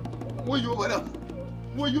 Wayo, madam!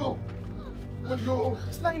 Wayo! Wayo!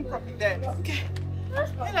 It's not improper there. Okay.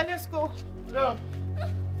 Ella, let's go. Madam!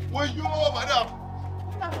 Wayo, madam!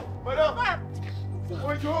 Madam!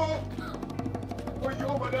 Wayo!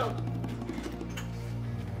 Wayo, madam!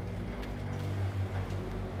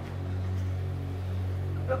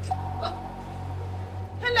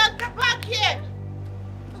 Ella, come back here.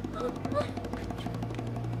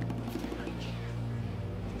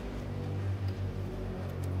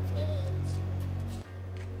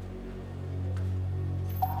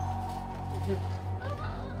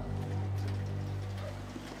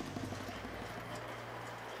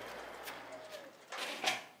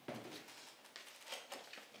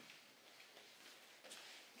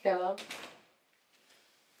 Hello.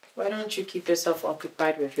 Why don't you keep yourself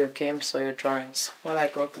occupied with your games or your drawings while I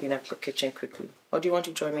go clean up the kitchen quickly? Or do you want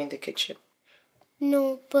to join me in the kitchen?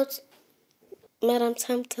 No, but Madam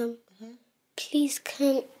Tamtam, please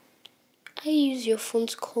can I use your phone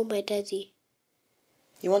to call my daddy?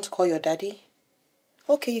 You want to call your daddy?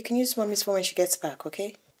 Okay, you can use Mommy's phone when she gets back,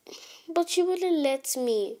 okay? But she wouldn't let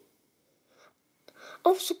me. I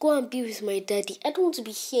want to go and be with my daddy. I don't want to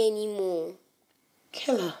be here anymore.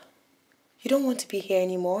 Killa, you don't want to be here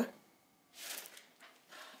anymore?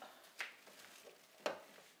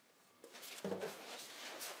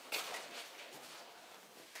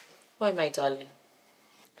 Why, my darling?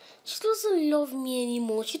 She doesn't love me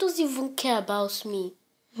anymore. She doesn't even care about me.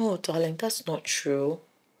 Oh, darling, that's not true.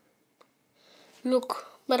 Look,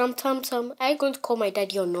 Madam Tamtam, are you going to call my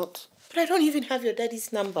daddy or not? But I don't even have your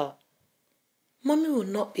daddy's number. Mommy will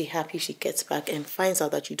not be happy if she gets back and finds out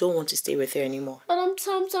that you don't want to stay with her anymore. Madam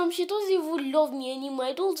Tamtam, she doesn't even love me anymore.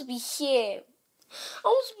 I don't want to be here. I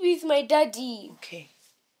want to be with my daddy. Okay.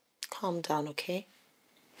 Calm down, okay?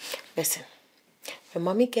 Listen, when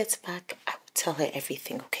Mommy gets back, I will tell her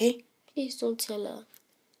everything, okay? Please don't tell her.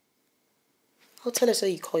 I'll tell her so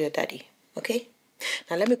you call your daddy, okay?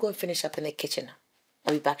 Now let me go and finish up in the kitchen.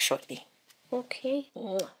 I'll be back shortly. Okay.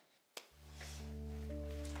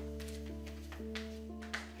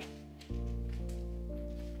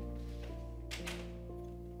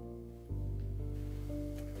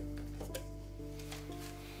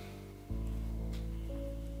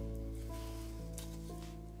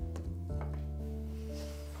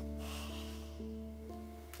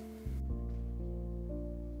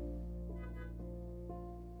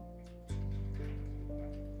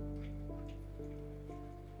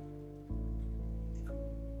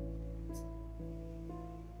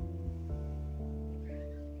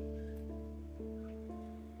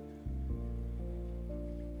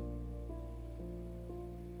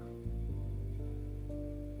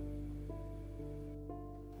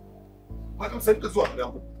 Madam, send us one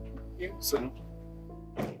now. Send.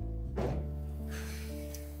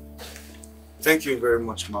 Thank you very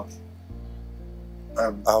much, Ma.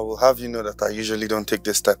 I will have you know that I usually don't take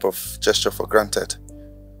this type of gesture for granted.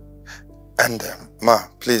 And Ma,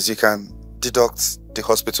 please, you can deduct the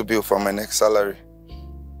hospital bill from my next salary.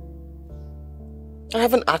 I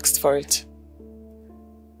haven't asked for it.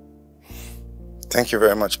 Thank you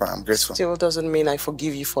very much, Ma. I'm grateful. Still doesn't mean I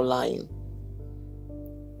forgive you for lying.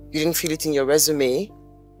 You didn't feel it in your resume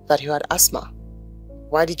that you had asthma.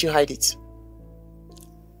 Why did you hide it?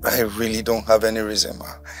 I really don't have any reason,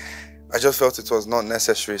 Ma. I just felt it was not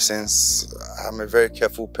necessary since I'm a very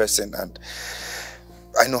careful person and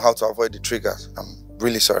I know how to avoid the triggers. I'm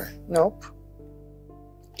really sorry. Nope.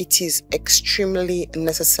 It is extremely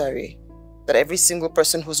necessary that every single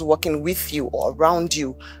person who's working with you or around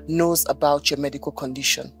you knows about your medical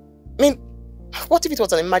condition. I mean, what if it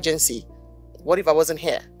was an emergency? What if I wasn't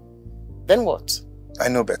here? Then what? I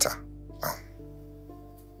know better. Oh.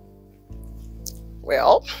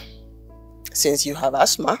 Well, since you have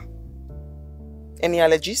asthma, any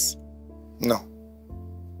allergies? No.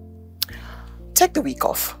 Take the week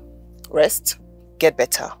off. Rest. Get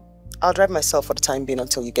better. I'll drive myself for the time being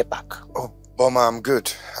until you get back. Oh, Boma, I'm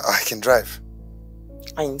good. I can drive.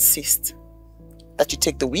 I insist that you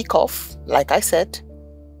take the week off. Like I said,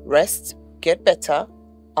 rest, get better.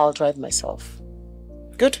 I'll drive myself.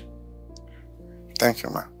 Good? Thank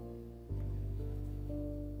you, Ma.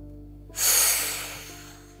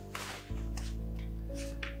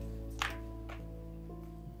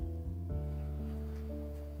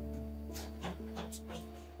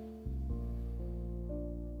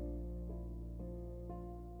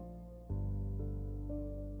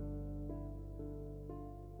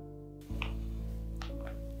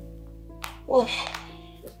 Oh.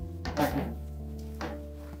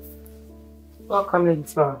 Welcome, Lady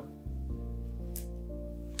Flora.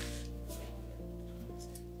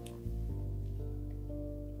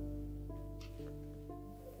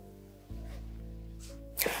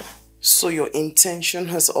 So your intention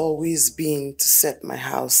has always been to set my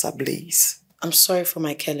house ablaze? I'm sorry for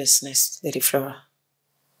my carelessness, Lady Flora.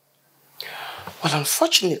 Well,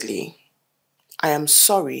 unfortunately, I am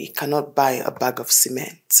sorry cannot buy a bag of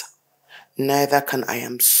cement. Neither can I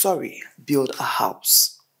am sorry build a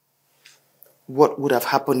house. What would have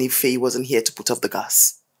happened if Faye wasn't here to put off the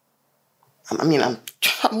gas?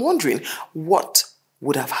 I'm wondering what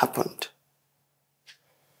would have happened.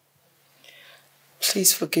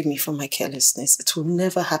 Please forgive me for my carelessness. It will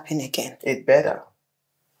never happen again. It better.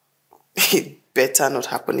 It better not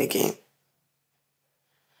happen again.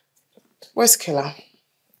 Where's Kela?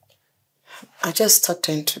 I just tucked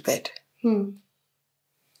her into bed.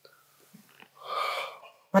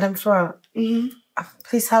 Madam Flora,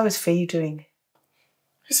 please, how is Faye doing?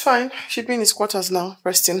 He's fine. She'll be in his quarters now,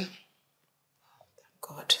 resting.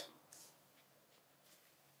 God.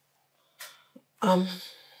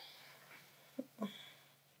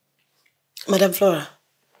 Madam Flora,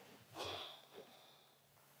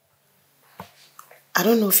 I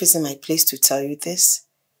don't know if it's in my place to tell you this,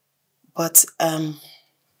 but I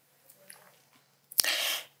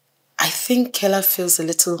think Kela feels a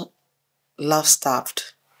little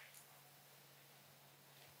love-starved.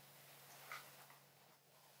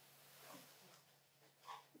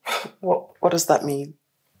 What does that mean?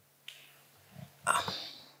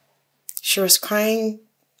 She was crying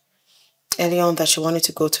early on that she wanted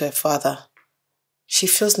to go to her father. She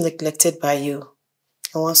feels neglected by you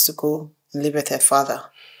and wants to go and live with her father.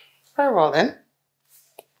 Very well then.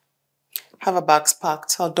 Have her bags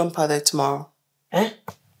packed. I'll dump her there tomorrow. Eh?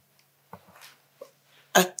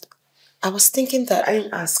 I was thinking that... I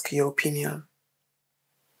didn't ask your opinion.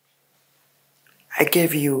 I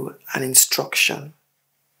gave you an instruction.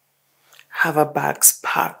 Have her bags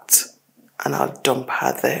packed and I'll dump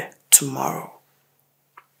her there tomorrow.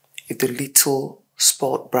 If the little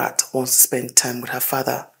spoiled brat wants to spend time with her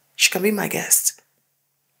father, she can be my guest.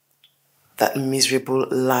 That miserable,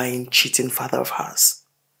 lying, cheating father of hers.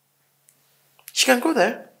 She can go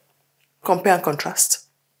there. Compare and contrast.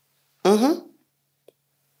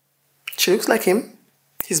 She looks like him.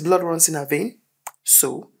 His blood runs in her vein.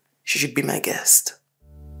 So, she should be my guest.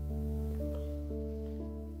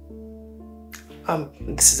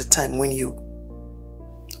 This is the time when you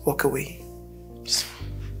walk away.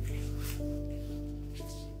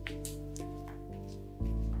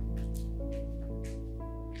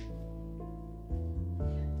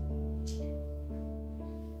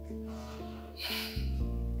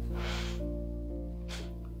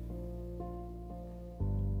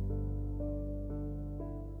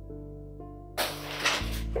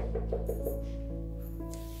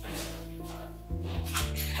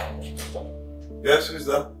 Yes, who's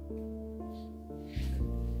that?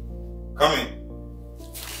 Come in.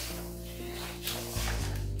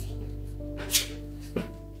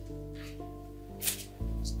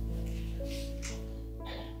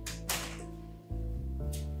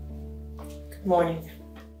 Good morning.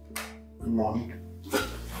 Good morning.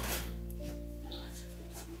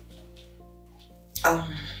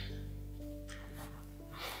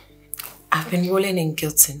 I've been rolling in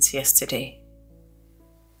guilt since yesterday.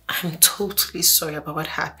 I'm totally sorry about what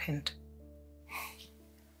happened.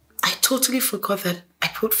 I totally forgot that I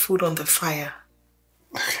put food on the fire.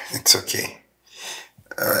 It's okay.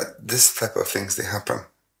 This type of things, they happen.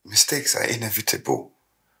 Mistakes are inevitable.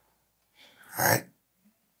 Alright?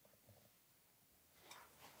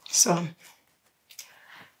 So,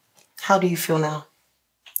 how do you feel now?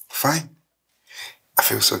 Fine. I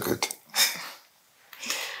feel so good.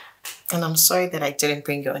 And I'm sorry that I didn't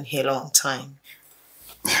bring you on here on time.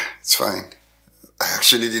 It's fine. I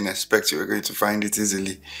actually didn't expect you were going to find it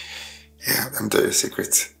easily. Yeah, I'm telling you a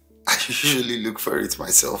secret. I usually look for it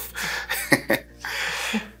myself.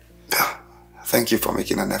 Thank you for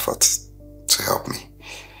making an effort to help me.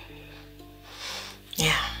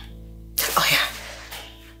 Yeah. Oh, yeah.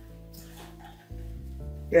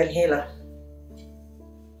 Your inhaler.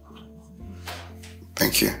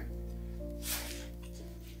 Thank you.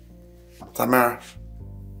 Tamara,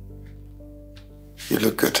 you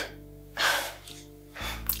look good.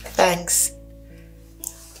 Thanks.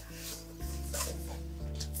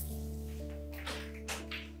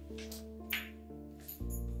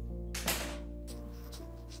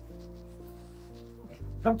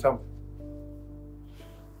 Tom.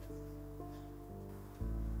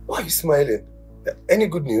 Why are you smiling? Any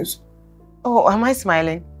good news? Oh, am I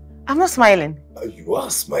smiling? I'm not smiling. You are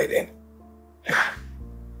smiling.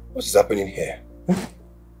 What is happening here?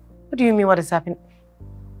 What do you mean what is happening?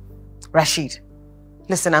 Rashid,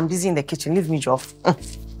 listen, I'm busy in the kitchen. Leave me, Joff.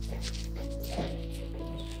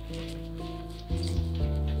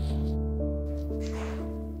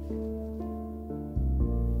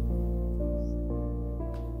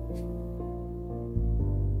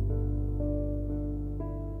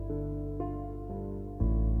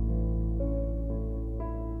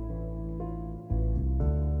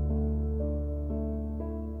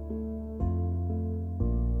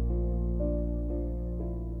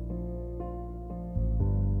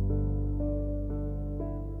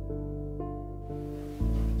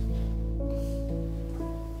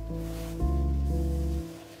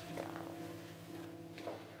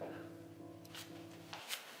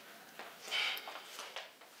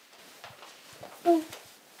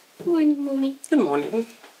 Good morning, Mommy. Good morning.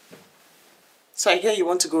 So I hear you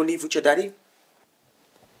want to go live with your daddy?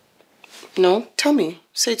 No, tell me.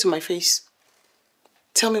 Say it to my face.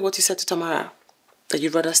 Tell me what you said to Tamara. That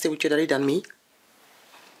you'd rather stay with your daddy than me?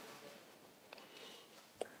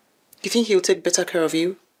 You think he'll take better care of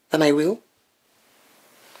you than I will?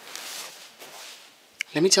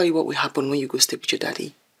 Let me tell you what will happen when you go stay with your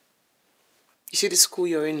daddy. You see the school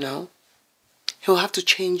you're in now? He'll have to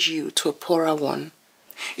change you to a poorer one.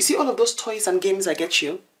 You see all of those toys and games I get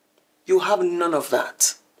you? You'll have none of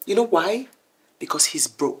that. You know why? Because he's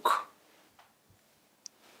broke.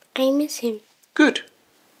 I miss him. Good.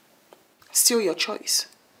 Still your choice.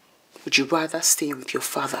 Would you rather stay with your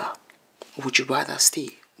father or would you rather stay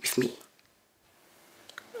with me?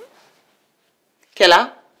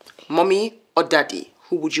 Kela, mommy or daddy,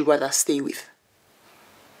 who would you rather stay with?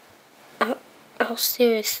 I'll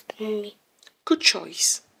stay with Mommy. Good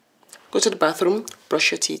choice. Go to the bathroom,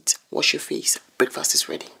 brush your teeth, wash your face. Breakfast is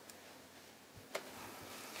ready.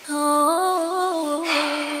 Oh.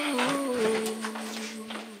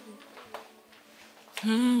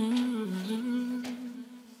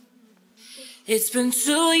 It's been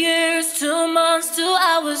 2 years, 2 months, 2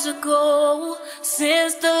 hours ago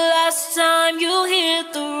since the last time you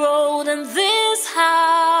hit the road, and this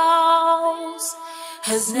house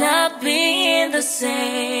has not been the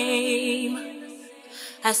same.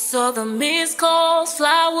 I saw the missed calls,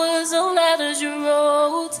 flowers, and letters you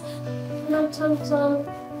wrote. No, Tom.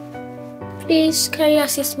 Please, can you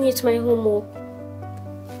assist me with my homework?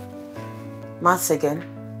 Maths again.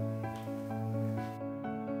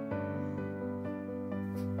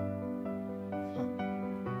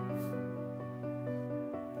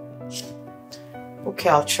 Okay,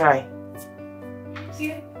 I'll try. Thank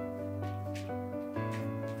you.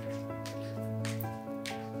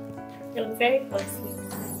 You're very fussy.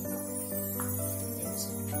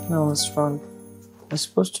 No, what's wrong? I'm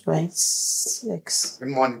supposed to write 6. Good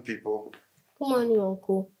morning, people. Good morning,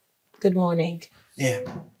 Uncle. Good morning. Yeah.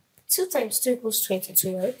 2 times 2 equals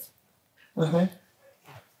 22, right? Mm-hmm.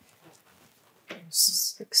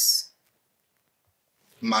 6.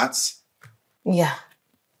 Maths? Yeah.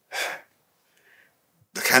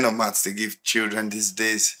 The kind of maths they give children these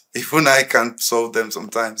days. Even I can't solve them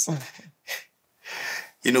sometimes.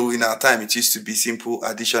 You know, in our time, it used to be simple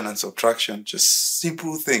addition and subtraction. Just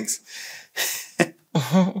simple things.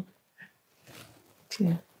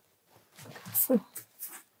 Yeah.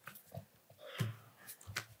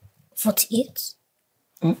 48?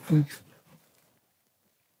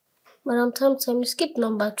 Madam Tam, you skipped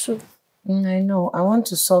number 2. I know. I want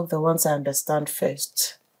to solve the ones I understand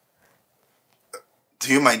first.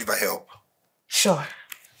 Do you mind if I help? Sure.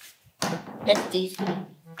 Let's do it.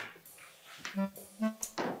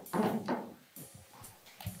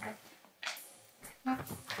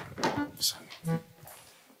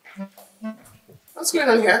 What's going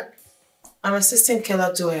on here? I'm assisting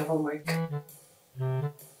Kayla do her homework.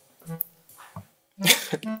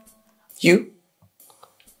 You?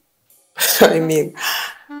 I mean,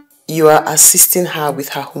 you are assisting her with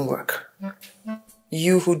her homework.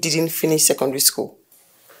 You who didn't finish secondary school.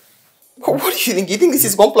 What do you think? You think this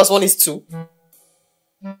is 1 + 1 is 2?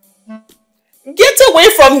 Get away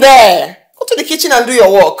from there! Go to the kitchen and do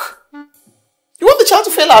your work. You want the child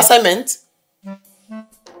to fail her assignment?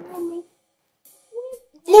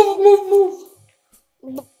 Move.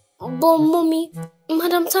 But mommy,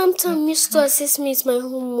 Madam Tam used to assist me with my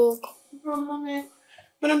homework. Oh, mommy.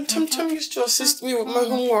 Madam Tam used to assist me with my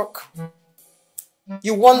homework.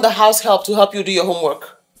 You want the house help to help you do your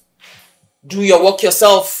homework. Do your work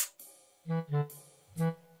yourself.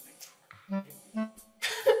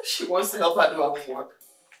 She wants to help her do her homework.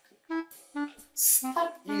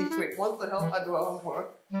 Stop being quick. Wants to help her do her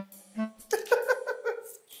homework.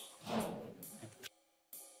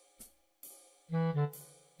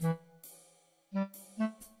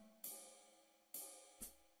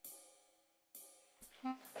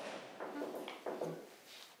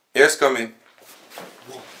 Yes, come in.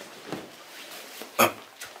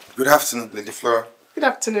 Good afternoon, Lady Flora. Good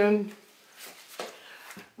afternoon.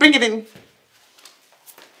 Bring it in.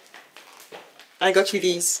 I got you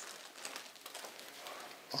these.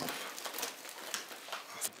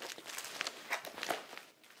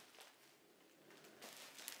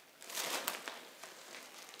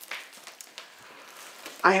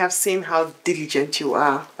 I have seen how diligent you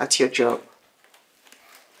are at your job.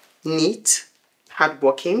 Neat,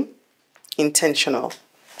 hardworking, intentional.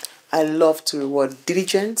 I love to reward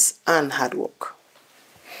diligence and hard work.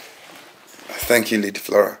 Thank you, Lady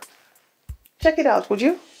Flora. Check it out, would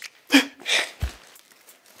you?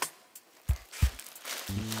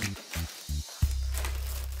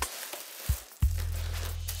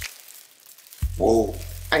 Whoa.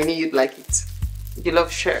 I knew you'd like it. You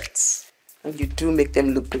love shirts, and you do make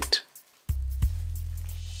them look good.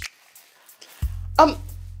 I'm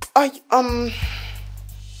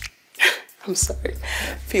sorry.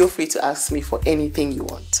 Feel free to ask me for anything you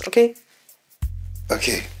want, okay?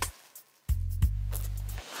 Okay.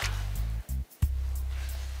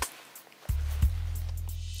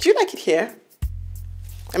 Do you like it here?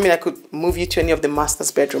 I mean, I could move you to any of the master's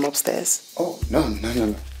bedroom upstairs. Oh, no.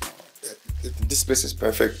 This place is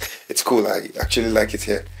perfect. It's cool. I actually like it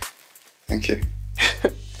here. Thank you.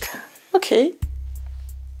 Okay.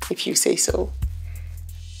 If you say so.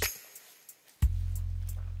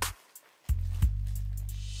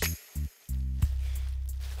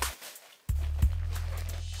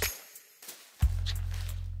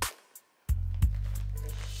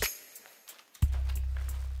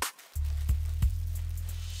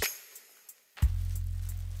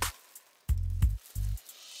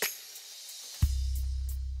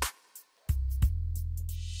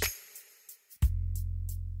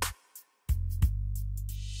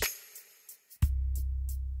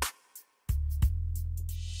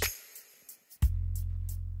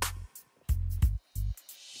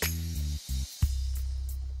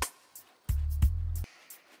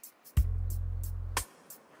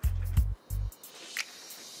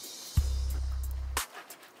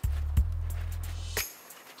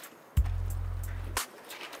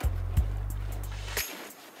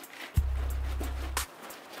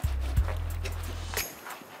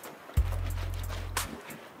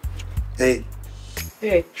 Hey.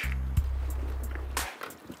 Hey.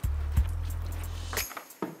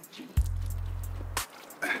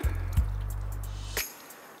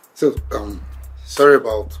 So, sorry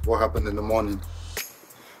about what happened in the morning.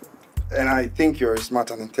 And I think you're a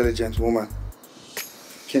smart and intelligent woman.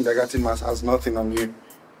 Kindergarten maths has nothing on you.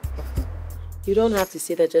 You don't have to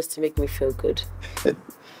say that just to make me feel good.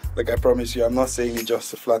 Like I promise you, I'm not saying it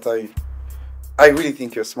just to flatter you. I really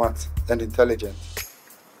think you're smart and intelligent.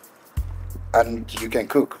 And you can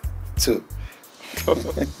cook, too.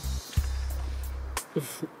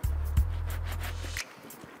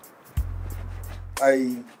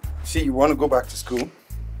 I see you want to go back to school.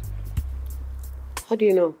 How do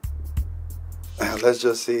you know? Let's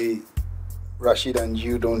just say Rashid and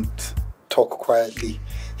you don't talk quietly.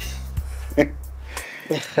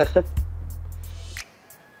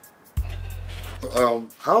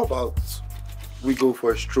 How about we go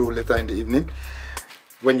for a stroll later in the evening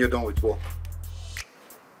when you're done with work?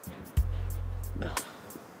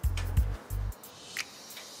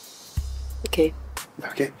 Okay.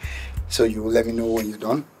 Okay. So you will let me know when you're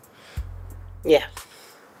done? Yeah.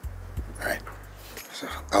 All right. So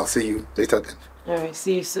I'll see you later then. All right.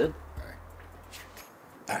 See you soon.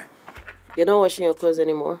 All right. You're not washing your clothes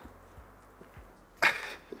anymore?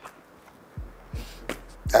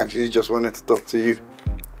 I actually just wanted to talk to you.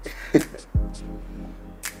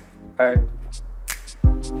 All right.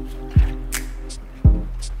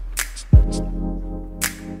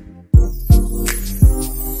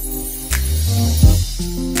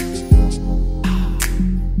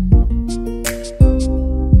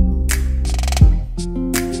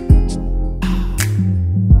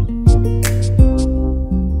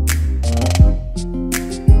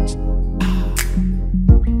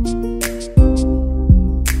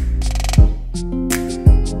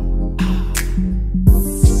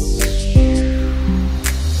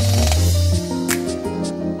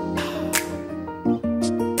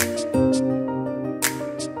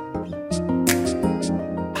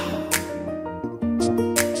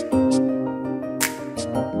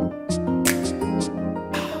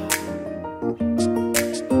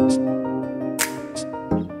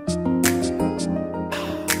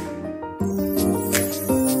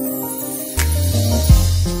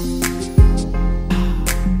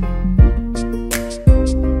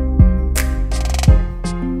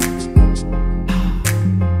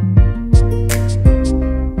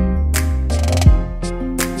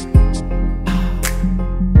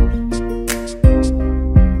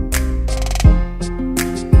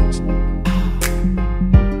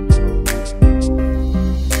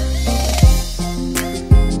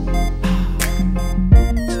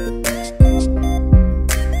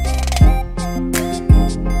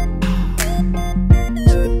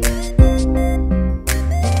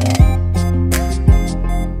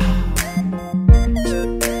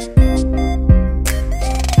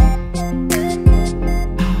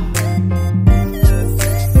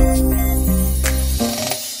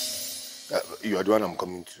 You are the one I'm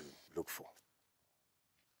coming to look for.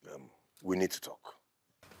 We need to talk.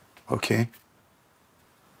 Okay.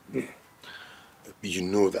 You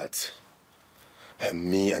know that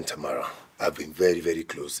me and Tamara have been very, very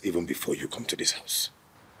close even before you come to this house.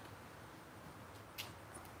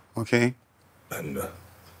 Okay. And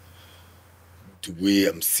the way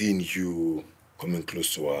I'm seeing you coming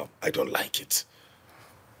close to her, I don't like it.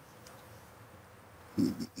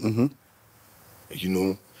 Mm-hmm. You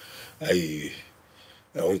know, I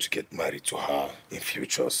want to get married to her in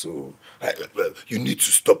future, so you need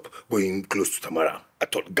to stop going close to Tamara.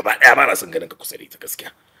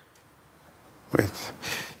 Wait,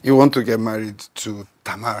 you want to get married to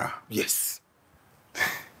Tamara? Yes.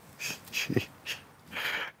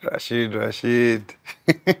 Rashid.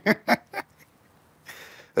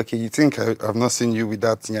 Okay, you think I've not seen you with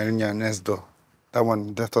that Nyarinya next door? That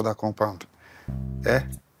one, that other compound. Eh?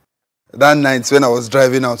 That night when I was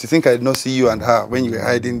driving out, you think I did not see you and her when you were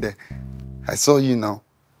hiding there? I saw you now.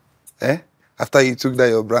 Eh? After you took that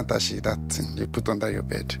your brantashi, that thing you put under your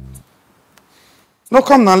bed. No,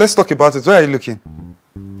 come now, let's talk about it. Where are you looking?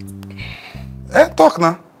 Eh? Talk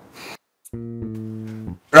now.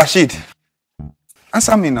 Rashid,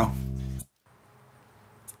 answer me now.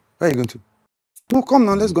 Where are you going to? No, come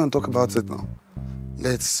now, let's go and talk about it now.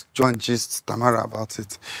 Let's join gist Tamara about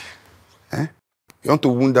it. Eh? You want to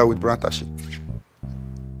wound her with brantashi?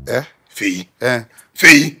 Eh? Fee. Eh?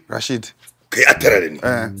 Fee. Rashid. Okay, I tell her.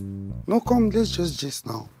 Eh? No, come, let's just gist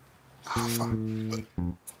now. How far? You're looking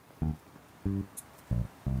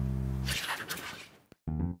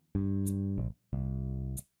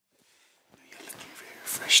very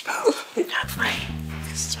fresh now. Not fine.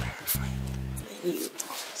 This is very fine. You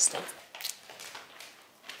stop.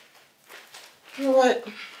 You know what?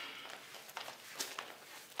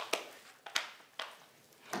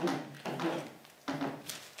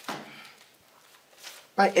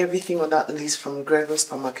 Buy everything on that list from Gregor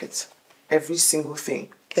Supermarket. Every single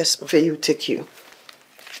thing. Yes, for you, take you.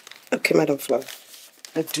 Okay, Madam Flora.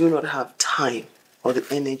 I do not have time or the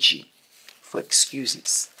energy for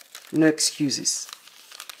excuses. No excuses.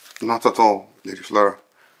 Not at all, Lady Flora.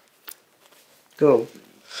 Go.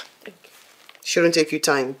 Shouldn't take you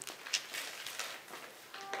time.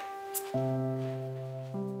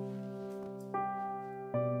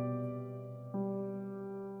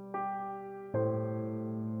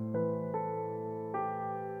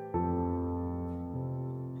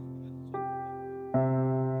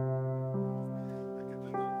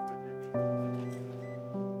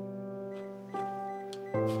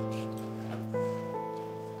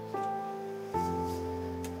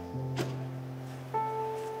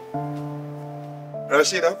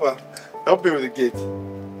 Rashid, help me with the gate.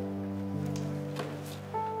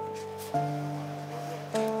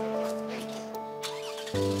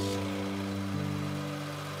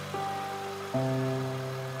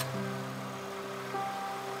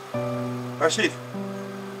 Rashid.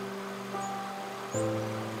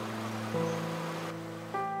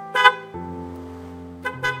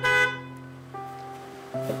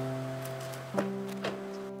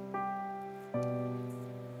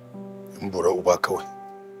 Mbura uba kawai.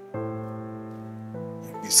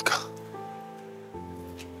 Iska.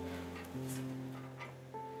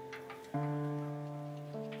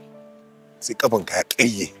 Sai kafanka ya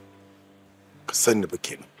ƙayye. Ka sanni ba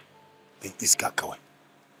kenan. Dan iska kawai.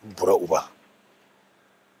 Mbura uba.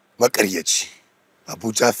 Makaryaci.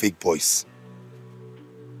 Abuja fake boys.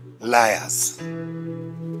 Liars.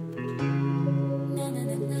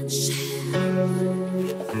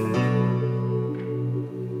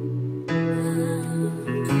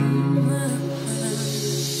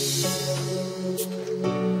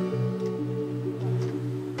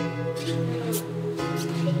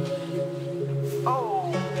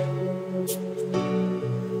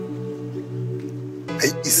 Ai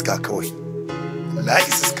iska kawai. La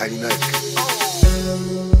isa kanina.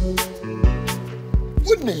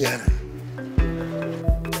 Wannan yana.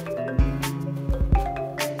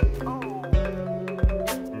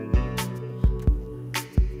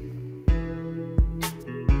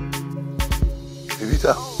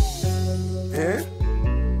 Evita.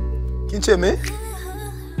 Kin ce me?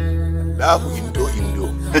 Lahu Indo.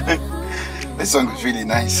 This song is really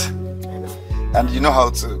nice. And you know how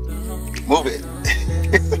to move it.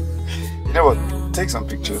 You know what? Take some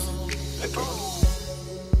pictures. Okay.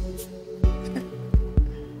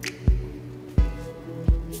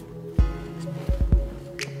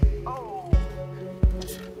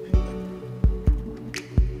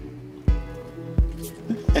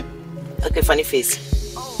 Okay, funny face.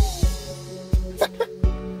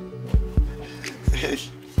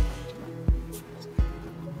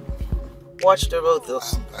 Watch the road though.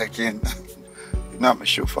 I can't. You're not my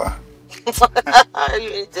chauffeur.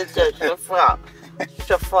 You just a chauffeur.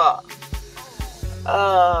 Chauffeur.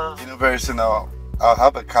 You know, very soon I'll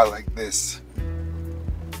have a car like this.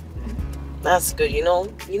 That's good. You know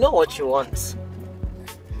what you want.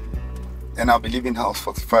 And I'll be leaving house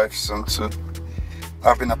 45 soon too.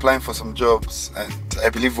 I've been applying for some jobs, and I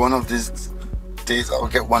believe one of these days I'll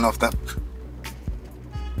get one of them.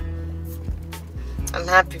 I'm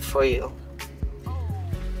happy for you.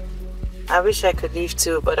 I wish I could leave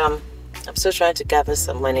too, but I'm still trying to gather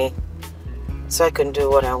some money so I can do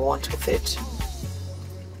what I want with it.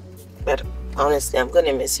 But honestly, I'm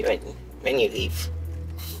gonna miss you when you leave.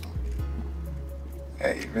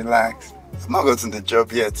 Hey, relax. I'm not gotten the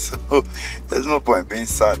job yet, so there's no point being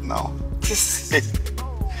sad now.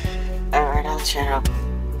 Alright, I'll cheer up.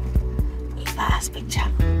 Last picture.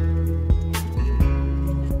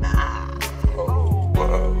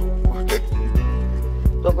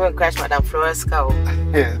 Don't go and crash Madame Flora's car.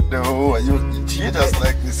 Yeah, no, you just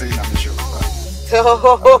like me saying I'm a chauffeur.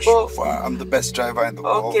 Oh. I'm a chauffeur. I'm the best driver in the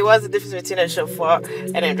world. Okay, what's the difference between a chauffeur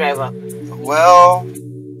and a driver? Well,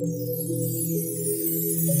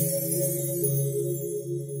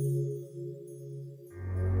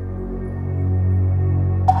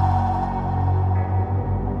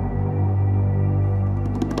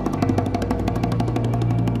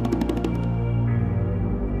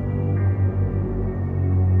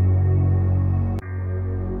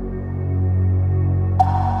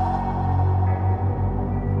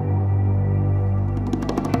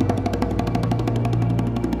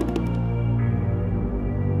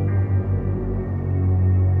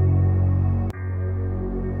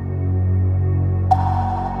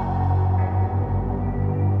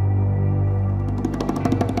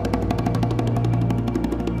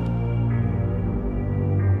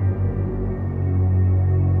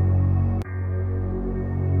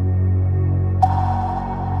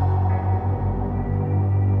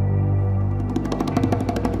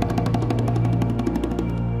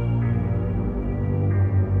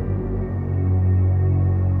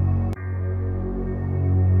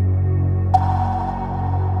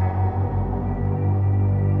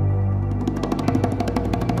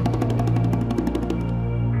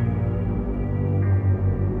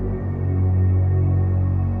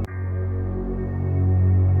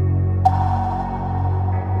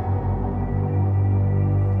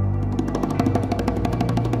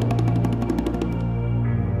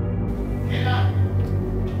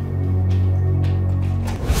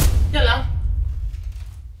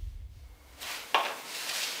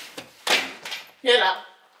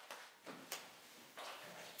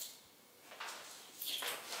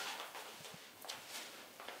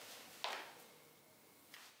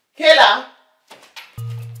 Kayla!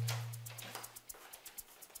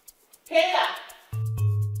 Kayla!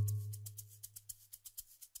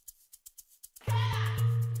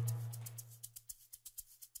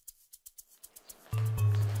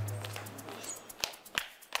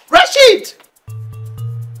 Rashid!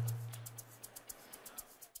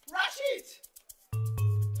 Rashid!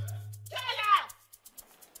 Kayla!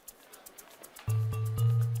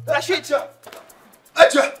 Rashid!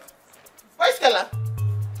 Aja! Where's Kayla?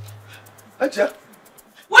 Aja!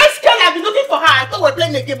 Where's Kayla? I've been looking for her. I thought we were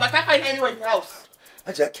playing a game, but I can't find her anywhere in the house.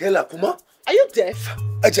 Aja, Kela, Kuma? Are you deaf?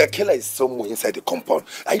 Aja, Kela is somewhere inside the compound.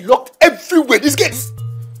 I locked everywhere. These gates.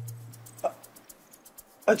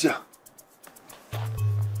 Aja.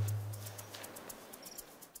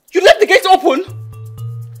 You left the gate open?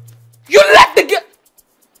 You left the gate...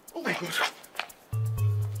 Oh my God.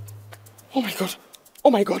 Oh my God.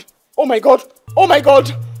 Oh my God. Oh my God. Oh my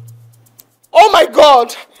God. Oh my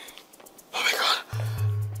God. Oh my God.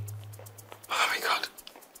 Oh my God.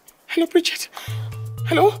 Hello, Bridget.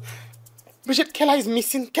 Hello? Bridget, Kayla is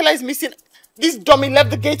missing. Kayla is missing. This dummy left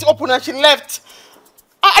the gate open and she left.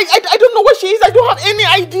 I don't know where she is. I don't have any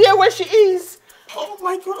idea where she is. Oh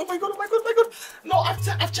my God, oh my God, oh my God, oh my God. No,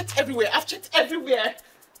 I've checked everywhere. I've checked everywhere.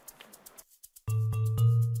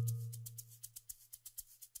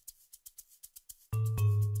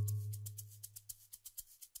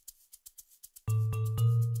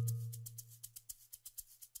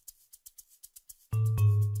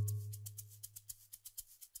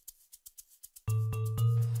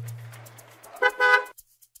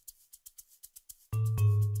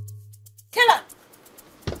 Kayla!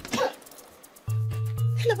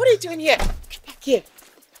 Kayla, what are you doing here? Get back here.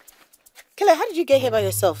 Kayla, how did you get here by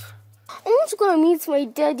yourself? I want to go and meet my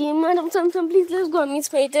daddy. Madam Thompson, please, let's go and meet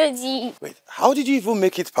my daddy. Wait, how did you even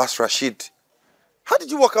make it past Rashid? How did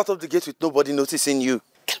you walk out of the gate with nobody noticing you?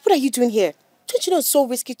 Kayla, what are you doing here? Don't you know it's so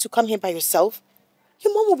risky to come here by yourself?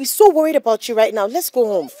 Your mom will be so worried about you right now. Let's go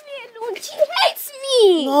home. Leave me alone. She hates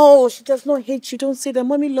me. No, she does not hate you. Don't say that.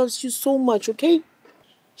 Mommy loves you so much, okay?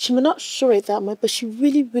 She may not show it that much, but she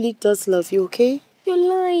really, really does love you, okay? You're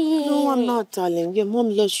lying. No, I'm not, darling. Your mom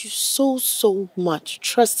loves you so, so much.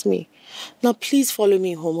 Trust me. Now, please follow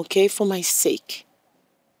me home, okay? For my sake.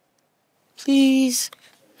 Please.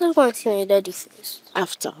 Let's go and see my daddy first.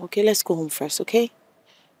 After, okay? Let's go home first, okay?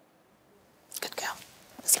 Good girl.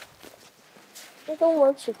 Let's go. I don't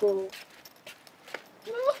want to go.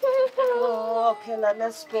 Oh, okay, now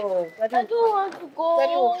let's go. I don't want to go.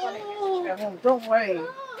 Daddy will come and get you home. Don't worry.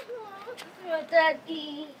 Your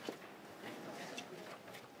daddy.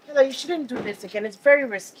 Kayla, you shouldn't do this again. It's very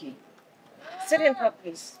risky. Sit in her,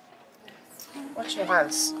 please. Watch your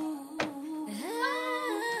hands.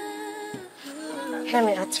 Let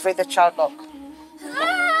me activate the child lock.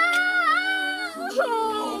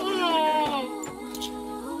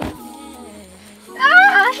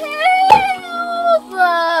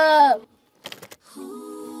 Help!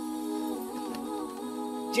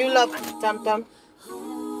 Do you love Tam Tam?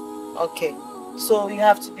 Okay. So you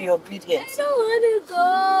have to be obedient. I don't want to go.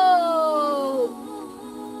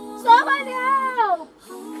 Somebody help!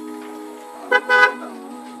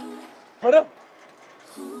 Madam.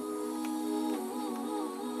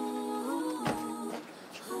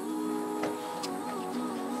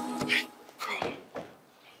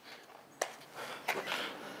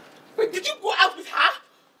 Wait, did you go out with her?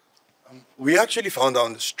 We actually found her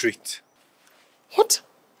on the street. What?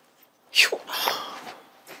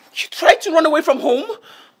 You tried to run away from home?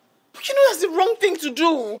 But you know that's the wrong thing to do.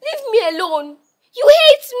 Leave me alone. You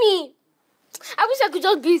hate me. I wish I could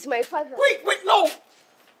just be with my father. Wait, no.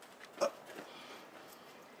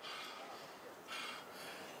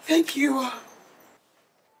 Thank you. I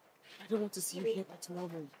don't want to see you here by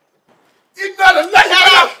tomorrow. Inna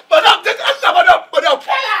lillahi madam, thank Allah,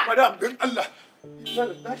 madam, thank Allah. Inna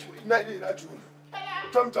lillahi wa inna ilayhi raji'un.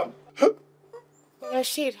 Tam Tam.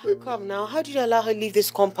 Rashid, how come now? How did you allow her leave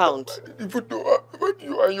this compound? Even though when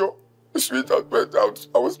you and your sweetheart went out,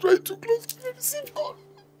 I was trying to close the receipt call.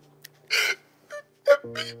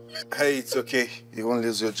 Hey, it's okay. You won't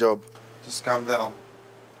lose your job. Just calm down.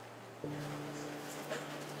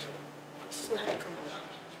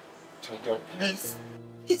 Please.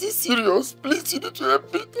 Is this serious? Please, you need to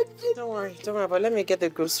help me. Don't worry, but let me get the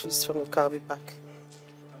groceries from the car. I'll be back.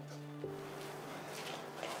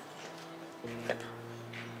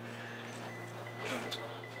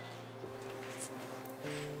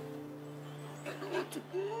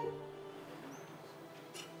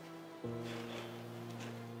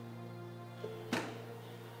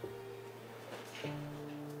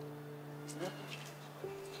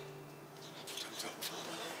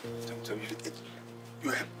 You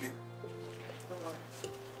help me.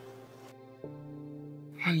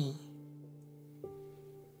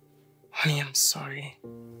 Honey, I'm sorry.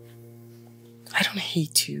 I don't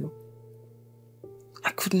hate you.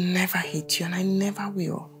 I could never hate you and I never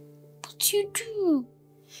will. But you do.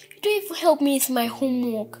 You don't even help me with my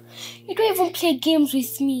homework. You don't even play games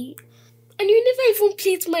with me. And you never even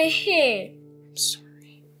plait my hair. I'm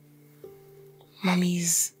sorry. Mommy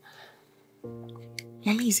is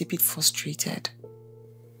a bit frustrated.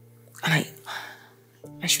 And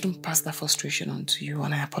I shouldn't pass that frustration on to you,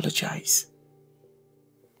 and I apologize.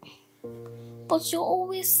 But you're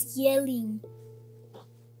always yelling.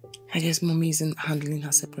 I guess Mommy isn't handling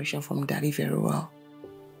her separation from Daddy very well.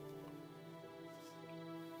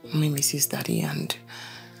 Mommy misses Daddy and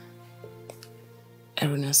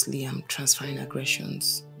erroneously I'm transferring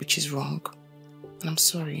aggressions, which is wrong. And I'm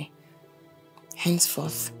sorry.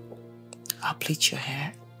 Henceforth, I'll plait your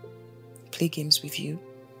hair, play games with you,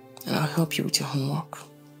 and I'll help you with your homework.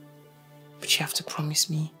 But you have to promise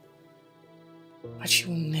me that you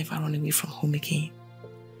will never run away from home again.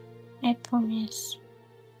 I promise.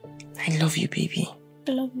 I love you, baby.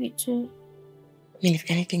 I love you too. I mean, if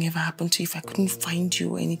anything ever happened to you, if I couldn't find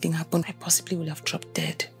you or anything happened, I possibly would have dropped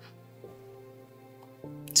dead.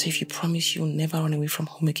 So if you promise you'll never run away from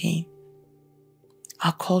home again,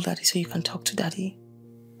 I'll call Daddy so you can talk to Daddy.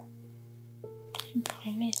 I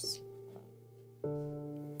promise.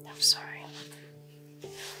 I'm sorry.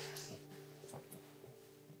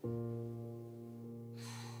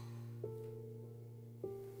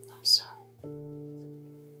 I'm sorry.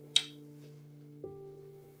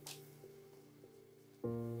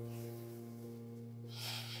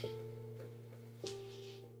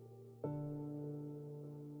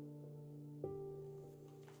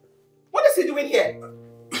 What is he doing here?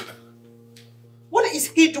 What is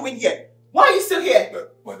he doing here? Why are you still here?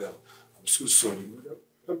 Madam, I'm so sorry, madam.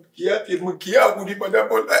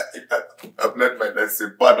 Madam, I've learned my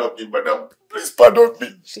lesson. Pardon me, madam. Please pardon me.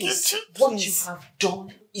 Please. What you have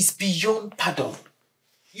done is beyond pardon.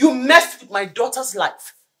 You messed with my daughter's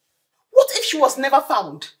life. What if she was never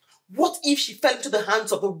found? What if she fell into the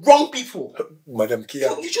hands of the wrong people? Madam Kia.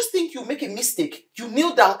 You just think you make a mistake. You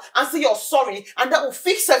kneel down and say you're sorry and that will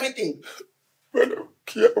fix everything. Madam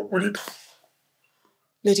Kia, would it...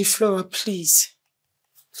 Lady Flora, please.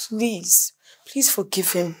 Please. Please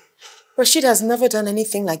forgive him. Rashid has never done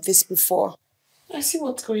anything like this before. I see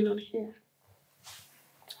what's going on here.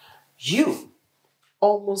 You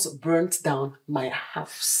almost burnt down my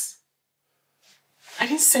house. I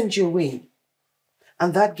didn't send you away.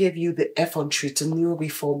 And that gave you the effrontery to kneel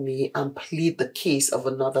before me and plead the case of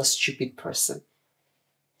another stupid person.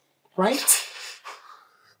 Right?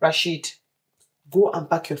 Rashid, go and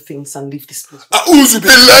pack your things and leave this place.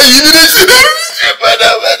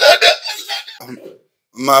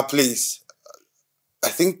 Ma, please. I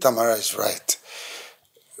think Tamara is right.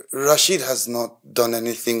 Rashid has not done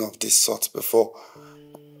anything of this sort before.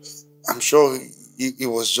 I'm sure it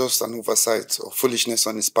was just an oversight or foolishness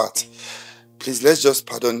on his part. Please, let's just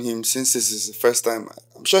pardon him since this is the first time.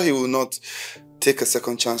 I'm sure he will not take a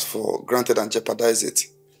second chance for granted and jeopardize it.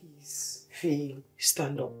 Please, Fee,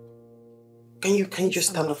 stand up. Can you just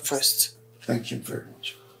stand up first? Thank you very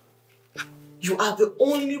much. You are the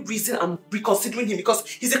only reason I'm reconsidering him because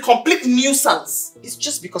he's a complete nuisance. It's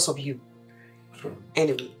just because of you.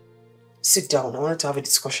 Anyway, sit down. I wanted to have a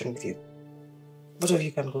discussion with you. Both of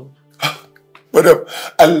you can go. Madam,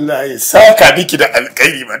 Allah is saka miki da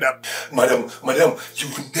alkhairi, madam. Madam, you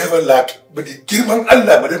will never lack. But the girman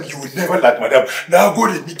Allah, madam, you will never lack, madam. Na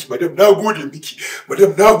gode miki, madam. Na gode miki.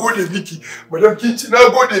 Madam, na gode miki. Madam, kinchi na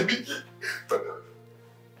gode miki. Madam.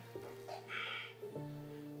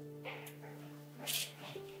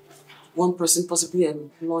 One person possibly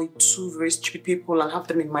employ two very stupid people and have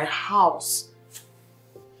them in my house.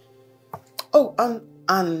 Oh,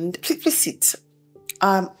 and please sit.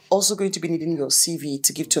 I'm also going to be needing your CV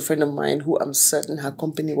to give to a friend of mine who I'm certain her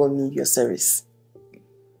company will need your service.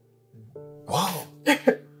 Wow.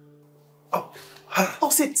 Oh,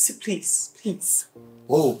 sit, please.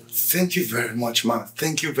 Oh, thank you very much, ma.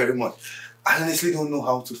 Thank you very much. I honestly don't know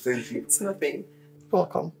how to thank you. It's nothing.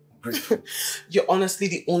 Welcome. Grateful. You're honestly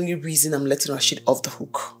the only reason I'm letting Rashid off the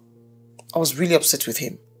hook. I was really upset with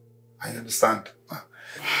him. I understand.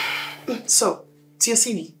 So, to your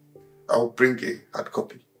CV. I'll bring a hard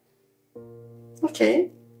copy.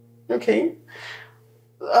 Okay.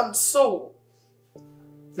 So,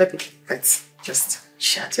 let's just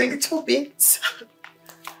chat a little bit.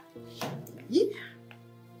 Yeah.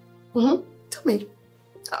 Tell me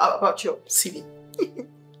about your CV.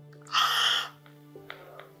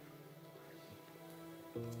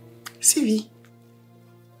 CV.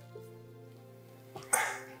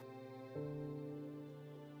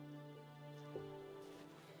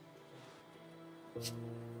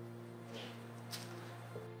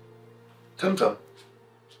 Tam,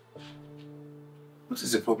 what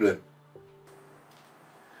is the problem?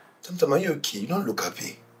 Tam, are you okay? You don't look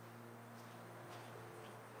happy.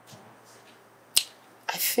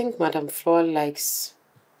 I think Madame Flora likes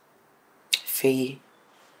Faye.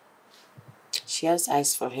 She has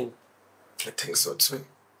eyes for him. I think so too.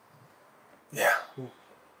 Yeah.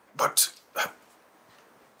 But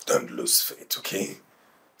don't lose faith, okay?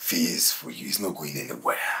 Faye is for you. He's not going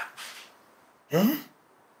anywhere.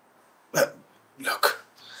 But look,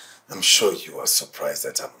 I'm sure you are surprised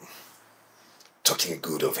that I'm talking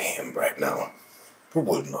good of him right now. Who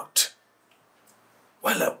will not?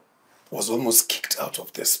 While I was almost kicked out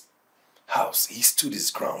of this house, he stood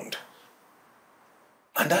his ground.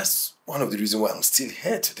 And that's one of the reasons why I'm still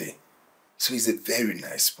here today. So he's a very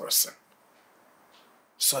nice person.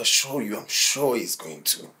 So I assure you, I'm sure he's going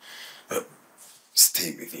to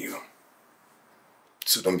stay with you.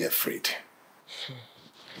 So don't be afraid.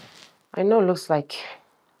 I know it looks like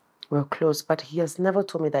we're close, but he has never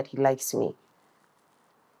told me that he likes me.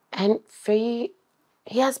 And Faye,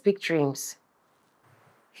 he has big dreams.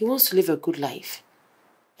 He wants to live a good life.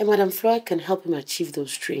 And Madame Flora can help him achieve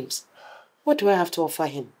those dreams. What do I have to offer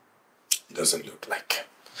him? He doesn't look like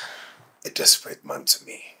a desperate man to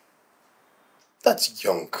me. That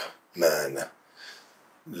young man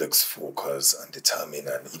looks focused and determined,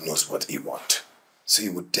 and he knows what he wants. So he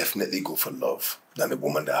would definitely go for love than a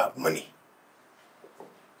woman that has money.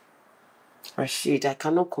 Rashid, I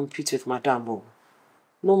cannot compete with Madame.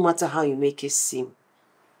 No matter how you make it seem,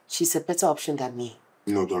 she's a better option than me.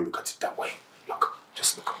 No, don't look at it that way. Look,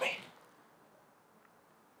 just look at me.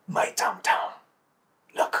 My Tam.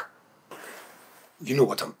 Look. You know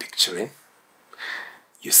what I'm picturing?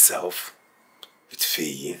 Yourself with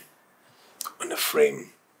Faye on a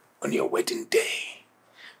frame on your wedding day.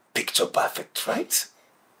 Picture perfect, right?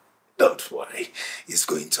 Don't worry. It's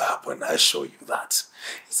going to happen. I'll show you that.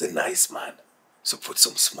 He's a nice man. So put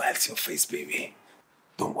some smile to your face, baby.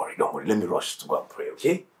 Don't worry. Let me rush to go and pray,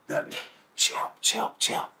 okay? Darling, chill.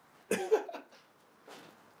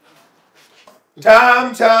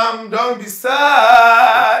 Tam, don't be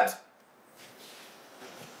sad.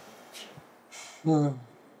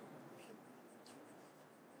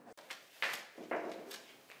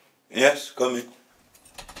 Yes, come in.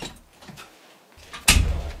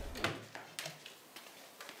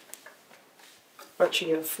 Brought you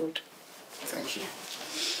your food. Thank you.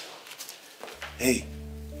 Hey,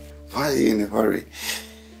 why are you in a hurry?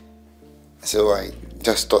 So I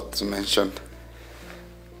just thought to mention,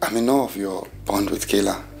 I'm in awe of your bond with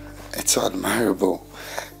Kayla. It's so admirable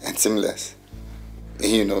and seamless.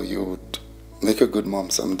 You know, you would make a good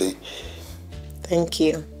mom someday. Thank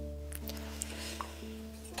you.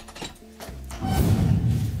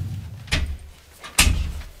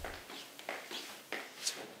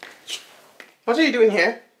 What are you doing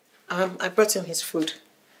here? I brought him his food.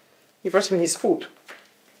 You brought him his food?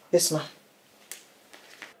 Yes, ma'am.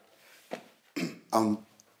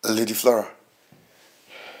 Lady Flora,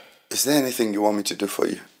 is there anything you want me to do for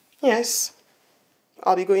you? Yes.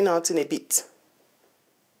 I'll be going out in a bit.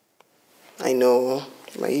 I know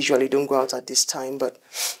I usually don't go out at this time, but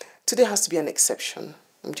today has to be an exception.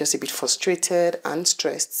 I'm just a bit frustrated and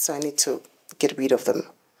stressed, so I need to get rid of them.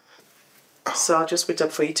 So I'll just wait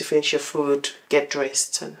up for you to finish your food, get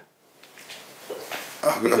dressed, and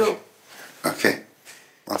go. Okay.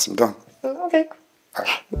 Once I'm done. Okay.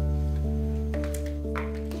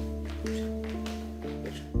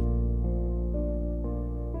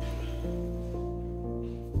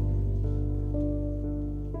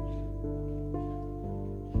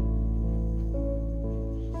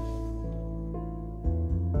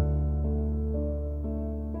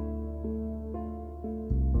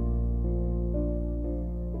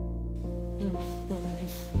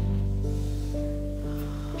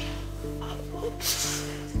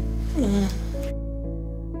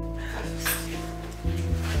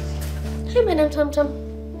 Hey, Madam Tom.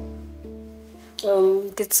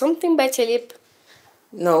 Did something bite your lip?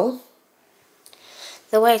 No.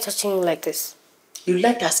 Then why are you touching me like this? You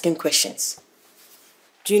like asking questions.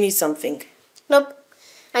 Do you need something? Nope.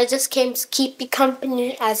 I just came to keep you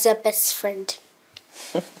company as your best friend.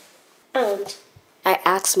 And I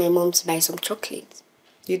asked my mom to buy some chocolate.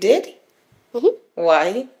 You did? Mm-hmm.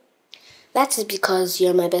 Why? That is because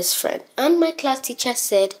you're my best friend. And my class teacher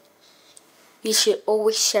said you should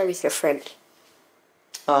always share with your friend.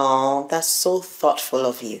 Oh, that's so thoughtful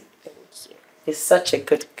of you. Thank you. You're such a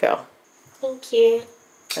good girl. Thank you.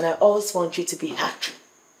 And I always want you to be happy.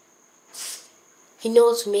 You know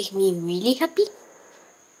what will make me really happy?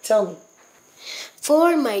 Tell me.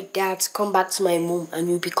 For my dad to come back to my mom and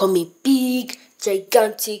we become a big,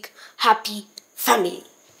 gigantic happy family.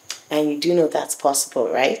 And you do know that's possible,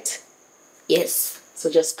 right? Yes. So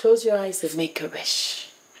just close your eyes and make a wish.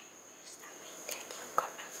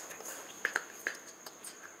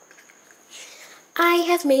 I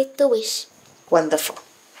have made the wish. Wonderful.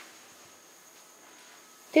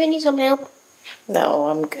 Do you need some help? No,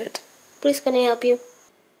 I'm good. Please, can I help you?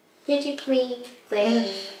 Could you please? Thank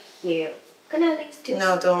you. Can I please do?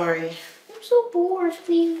 No, don't worry. I'm so bored,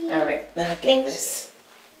 please. All right, then I'll get this.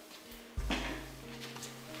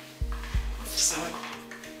 Some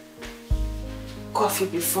coffee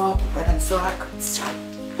before, but I'm so hungry.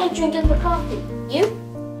 I'm drinking the coffee. You?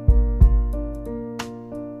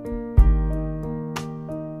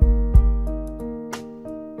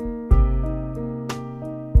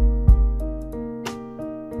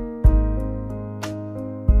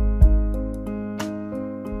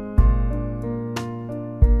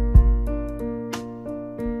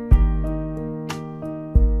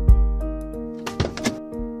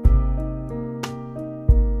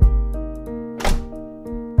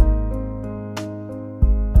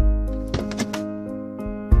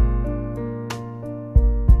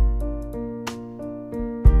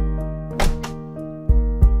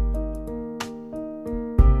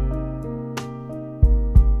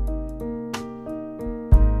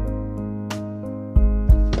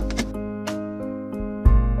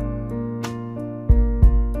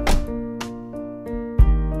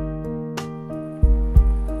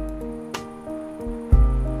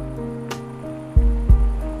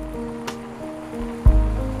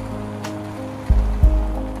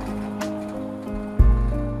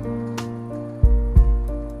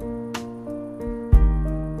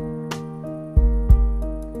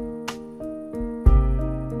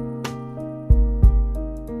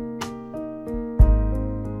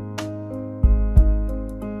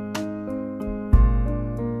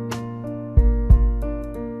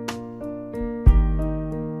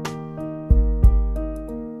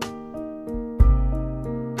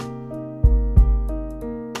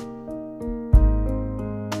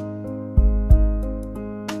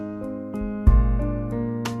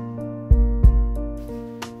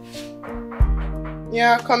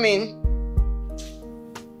 Yeah, come in.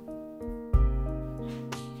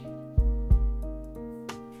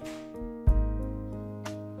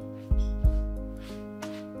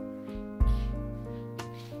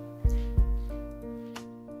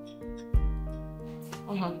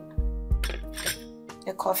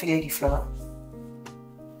 Your coffee, Lady Flora.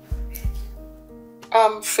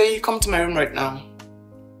 Faye, come to my room right now.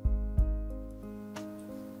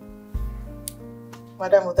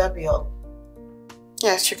 Madam, would that be all?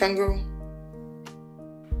 Yes, you can go.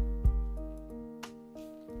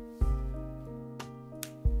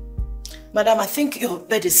 Madam, I think your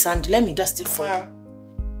bed is sandy. Let me dust it for you.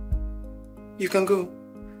 You can go.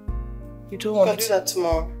 You don't You want can do that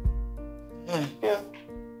tomorrow. Yeah.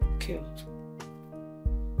 Okay.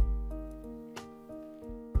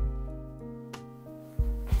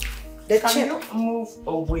 Can you move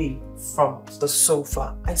away from the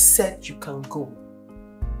sofa? I said you can go.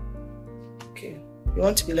 Okay. You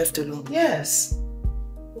want to be left alone? Yes.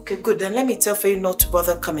 Okay, good. Then let me tell Faye not to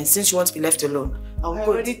bother coming since you want to be left alone. I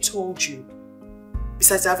already told you.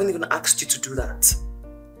 Besides, I haven't even asked you to do that.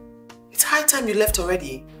 It's high time you left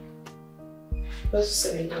already. Let's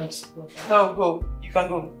say yes. No, go. You can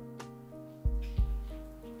go.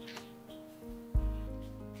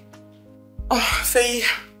 Oh, Faye.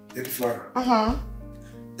 Lady Flora.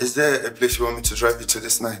 Is there a place you want me to drive you to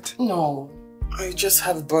this night? No. I just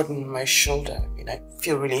have a burden on my shoulder. I mean, I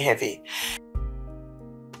feel really heavy.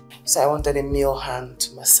 So I wanted a male hand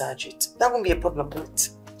to massage it. That won't be a problem, right?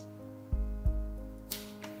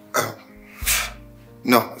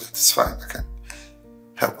 No, it's fine. I can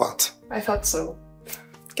help out. I thought so.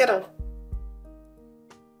 Get up.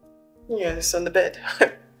 Yes, on the bed.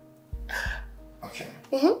 Okay.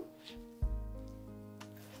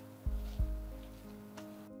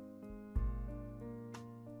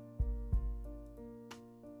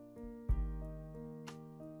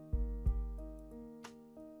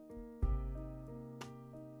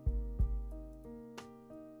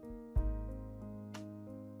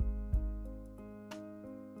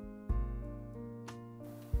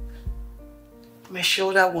 My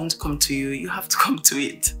shoulder won't come to you. You have to come to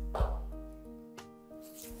it.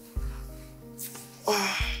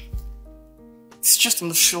 Oh, it's just on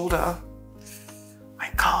the shoulder. My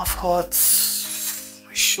calf hurts.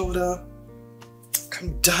 My shoulder.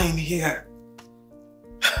 I'm dying here.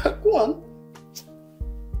 Go on.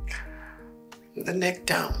 The neck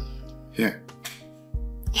down. Here.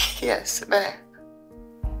 Yes, there.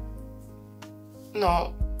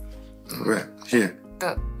 No. Where? Here.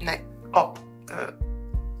 The neck. Oh,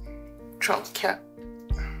 childcare.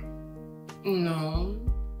 No.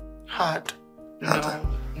 Hard. Harder.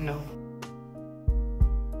 No.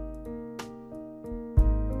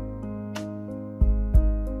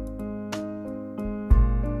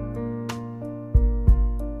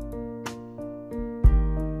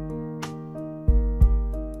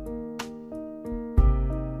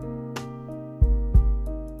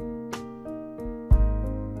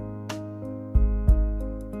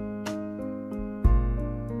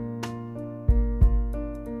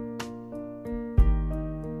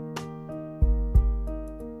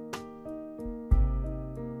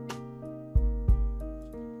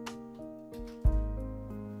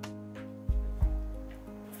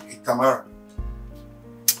 Tamara.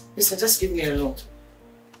 Listen, just leave me alone.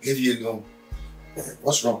 Leave you alone.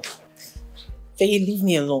 What's wrong? Faye, leave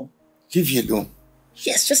me alone. Leave you alone.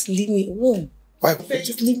 Yes, just leave me alone. Why? Faye,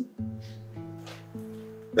 just leave.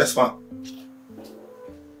 That's fine.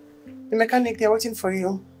 The mechanic, they're waiting for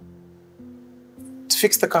you to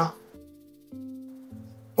fix the car.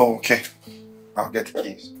 Oh, okay. I'll get the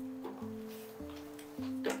keys.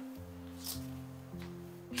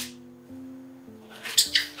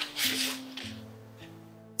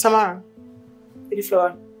 Tamara, Lady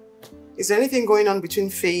Flora. is there anything going on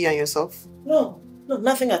between Faye and yourself? No,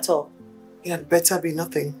 nothing at all. It had better be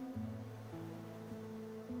nothing.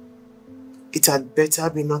 It had better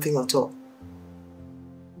be nothing at all.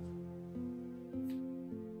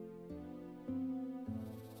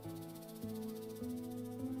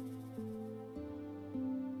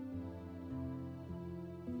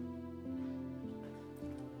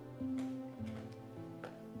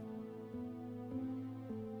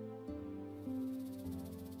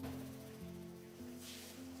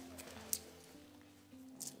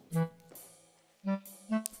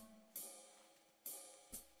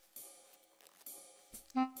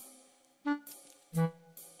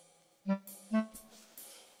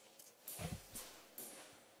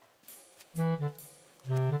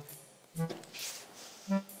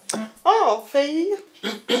 Oh, Faye.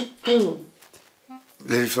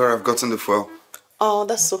 Lady Flora, I've gotten the foil. Oh,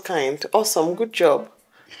 that's so kind. Awesome. Good job.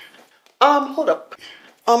 Hold up.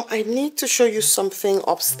 I need to show you something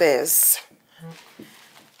upstairs.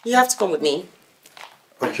 You have to come with me.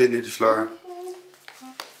 Okay, Lady Flora.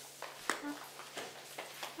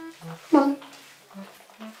 Come on.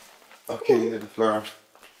 Okay, Lady Flora.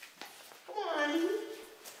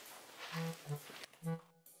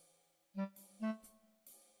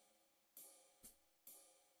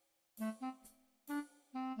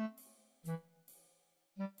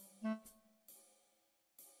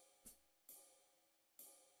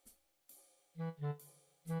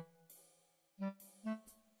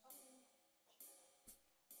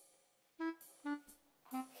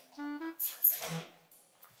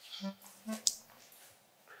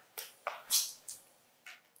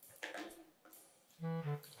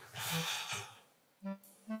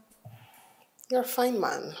 You're a fine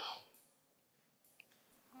man.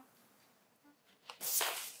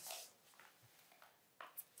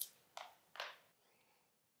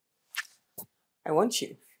 I want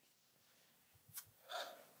you.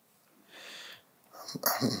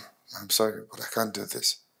 I'm sorry, but I can't do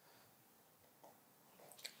this.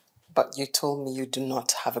 But you told me you do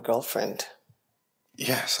not have a girlfriend.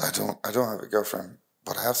 Yes, I don't have a girlfriend,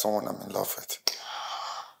 but I have someone I'm in love with.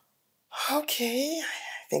 Okay,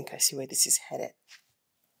 I think I see where this is headed.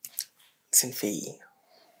 Listen, Faye,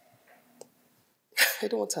 I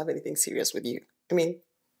don't want to have anything serious with you. I mean,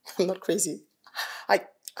 I'm not crazy.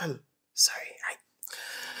 I'm sorry.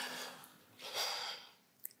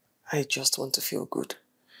 I just want to feel good.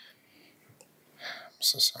 I'm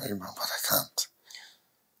so sorry, Mom, but I can't.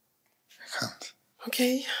 I can't.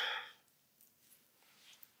 Okay.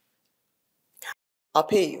 I'll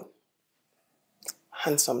pay you.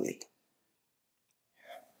 Handsomely.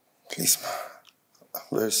 Please, Mom.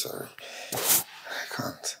 I'm very sorry. I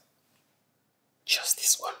can't. Just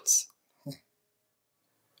this once. I'm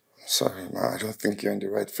sorry, Mom. I don't think you're in the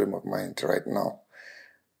right frame of mind right now.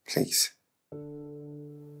 Please.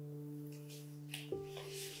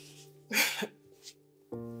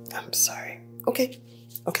 I'm sorry. Okay.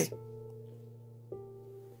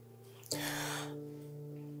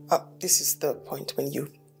 This is the point when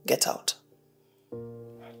you get out. I'm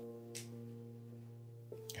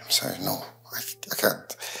sorry, no. I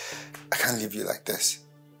can't. I can't leave you like this.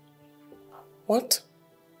 What?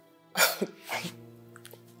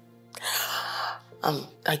 I'm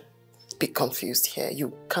a bit confused here.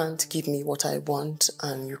 You can't give me what I want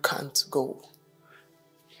and you can't go.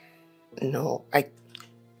 No,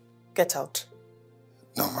 get out.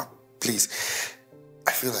 No, Mom, please.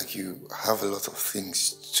 feel like you have a lot of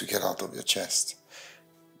things to get out of your chest.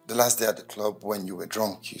 The last day at the club, when you were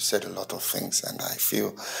drunk, you said a lot of things, and I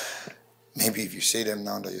feel maybe if you say them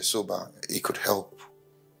now that you're sober, it could help.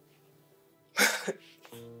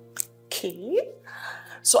 Okay.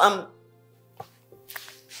 So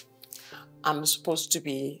I'm supposed to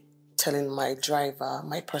be telling my driver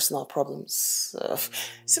my personal problems.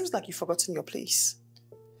 Seems like you've forgotten your place.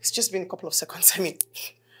 It's just been a couple of seconds, I mean.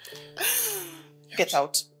 Get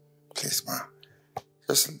out. Please, ma.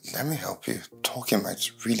 Just let me help you. Talking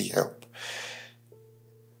might really help.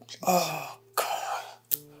 Please. Oh,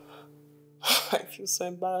 God. I feel so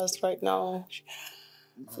embarrassed right now.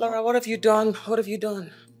 Flora, what have you done? What have you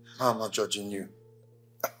done? Ma, I'm not judging you.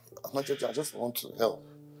 I'm not judging. I just want to help.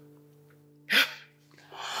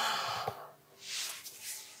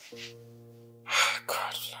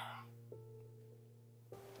 God, Flora.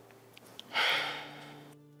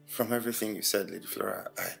 From everything you said, Lady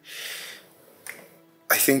Flora,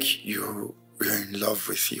 I think you're in love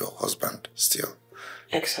with your husband still.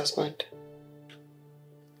 Ex-husband.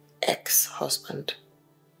 Ex-husband.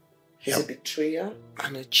 He's a betrayer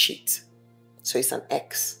and a cheat. So he's an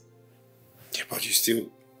ex. Yeah, but you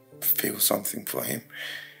still feel something for him.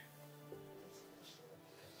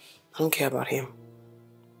 I don't care about him.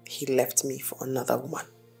 He left me for another woman.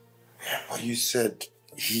 Yeah, but you said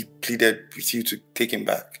he pleaded with you to take him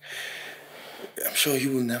back. I'm sure he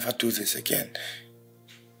will never do this again.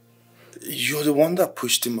 You're the one that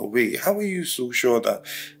pushed him away. How are you so sure that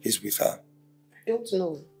he's with her? I don't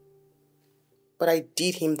know. But I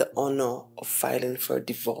did him the honor of filing for a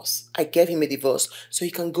divorce. I gave him a divorce so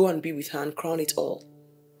he can go and be with her and crown it all.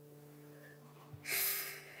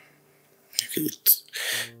 Okay,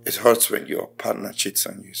 it hurts when your partner cheats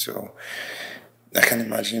on you, so I can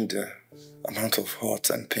imagine the amount of hurt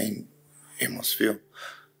and pain you must feel.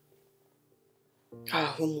 Our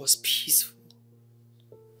home was peaceful.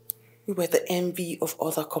 We were the envy of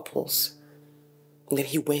other couples. And then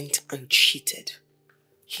he went and cheated.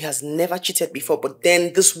 He has never cheated before, but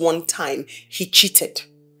then this one time, he cheated.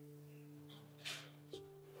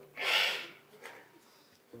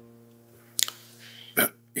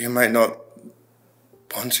 You might not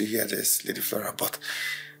want to hear this, Lady Flora, but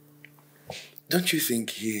don't you think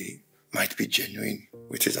he might be genuine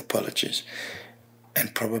with his apologies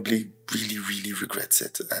and probably really, really regrets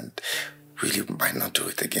it and really might not do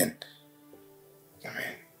it again? I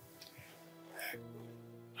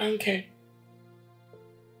mean... Okay.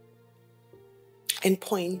 In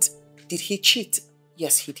point, did he cheat?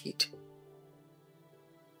 Yes, he did.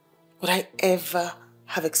 Would I ever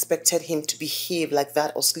have expected him to behave like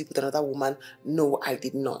that or sleep with another woman? No, I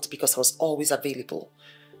did not, because I was always available.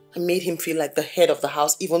 I made him feel like the head of the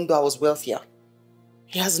house, even though I was wealthier.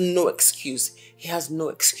 He has no excuse. He has no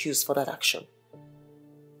excuse for that action.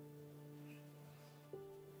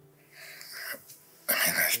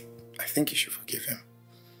 I think you should forgive him.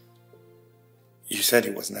 You said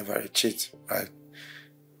he was never a cheat, right?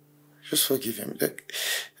 Just forgive him. Look,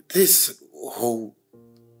 this whole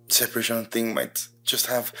separation thing might just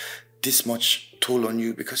have this much toll on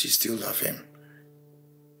you because you still love him.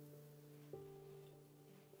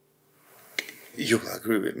 You'll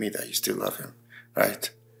agree with me that you still love him,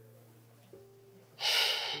 right?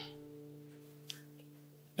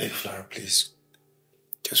 Hey, Flora, please,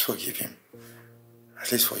 just forgive him.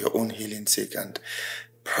 At least for your own healing's sake and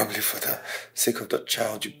probably for the sake of the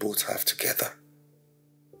child you both have together.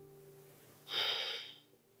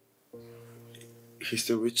 He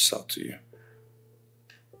still reaches out to you.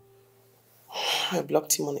 I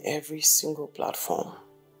blocked him on every single platform.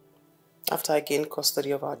 After I gained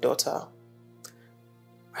custody of our daughter,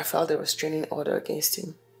 I filed a restraining order against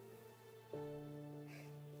him.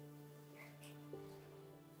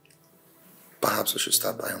 Perhaps we should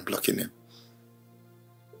start by unblocking him.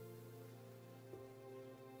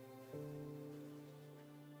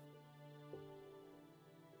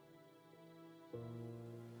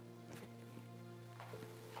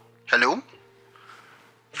 Hello?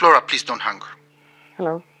 Flora, please don't hang.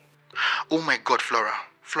 Hello? Oh my God, Flora.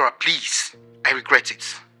 Flora, please. I regret it.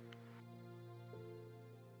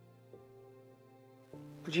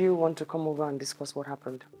 Would you want to come over and discuss what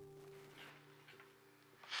happened?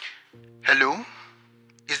 Hello?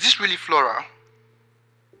 Is this really Flora?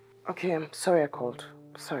 Okay, I'm sorry I called.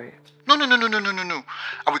 Sorry. No.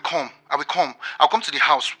 I will come. I'll come to the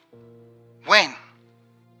house. When?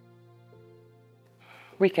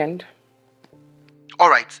 Weekend.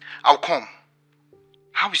 Alright, I'll come.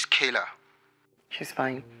 How is Kayla? She's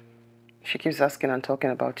fine. She keeps asking and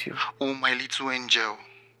talking about you. Oh, my little angel.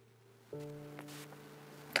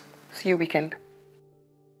 See you weekend.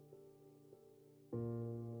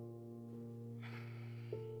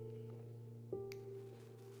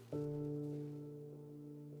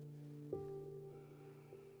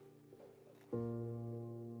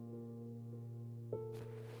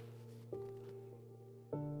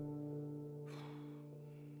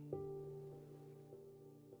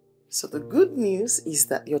 So the good news is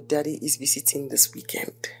that your daddy is visiting this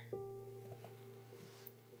weekend.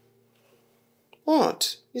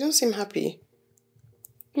 What? You don't seem happy.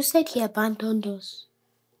 You said he abandoned us.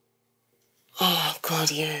 Oh,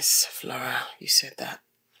 God, yes, Flora, you said that.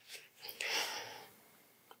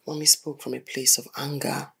 Mommy spoke from a place of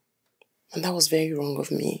anger, and that was very wrong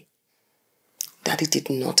of me. Daddy did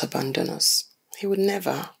not abandon us. He would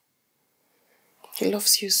never. He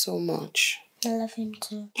loves you so much. I love him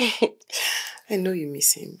too. I know you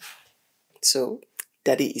miss him. So,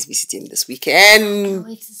 Daddy is visiting this weekend. I can't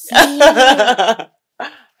wait to see him.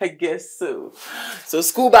 I guess so. So,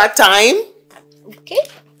 school back time. Okay.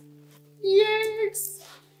 Yes.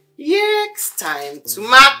 Yes. Time to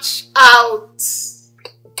march out.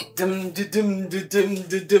 Dum, dum, dum, dum,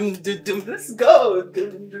 dum, dum, dum, dum. Let's go.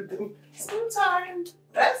 Dum, dum, dum. School time.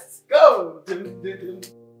 Let's go. Dum, dum, dum.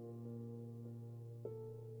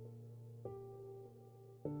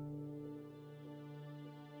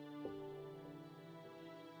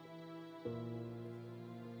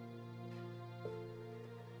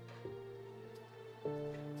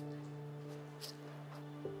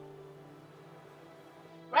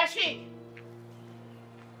 Rashid!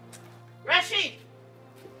 Rashid!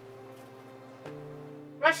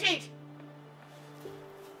 Rashid!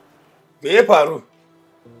 Me ya faru?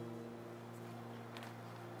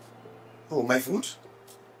 Oh, my food?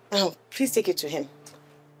 Oh, please take it to him.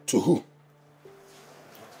 To who?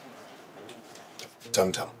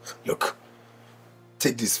 Tam, look.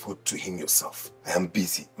 Take this food to him yourself. I am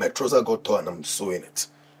busy. My trouser got torn and I'm sewing it.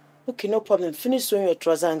 Okay, no problem. Finish sewing your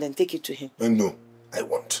trouser and then take it to him. No, I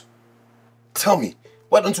won't. Tell me,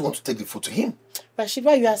 why don't you want to take the food to him? Rashid,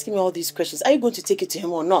 why are you asking me all these questions? Are you going to take it to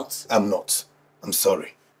him or not? I'm not. I'm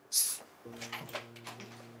sorry.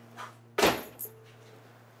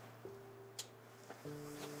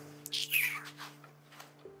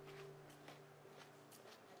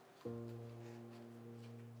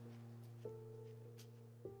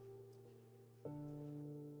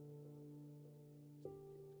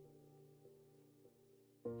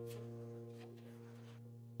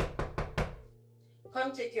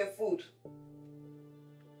 Come take your food.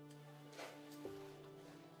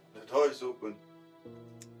 The door is open.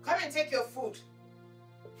 Come and take your food.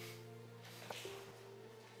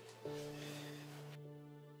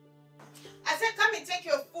 I said come and take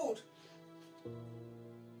your food.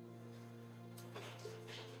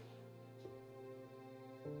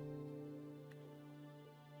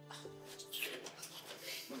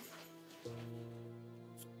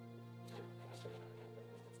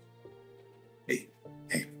 Hey.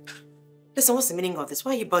 Listen, what's the meaning of this?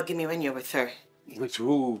 Why are you bugging me when you're with her? With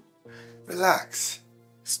who? Relax.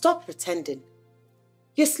 Stop pretending.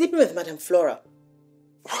 You're sleeping with Madame Flora.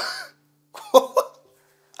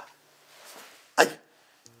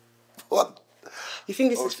 What? You think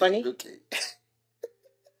this is funny? Okay.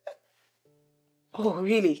 Oh,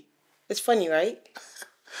 really? It's funny, right?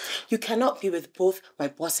 You cannot be with both my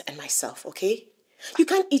boss and myself, okay? You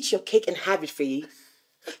can't eat your cake and have it free.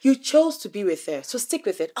 You chose to be with her, so stick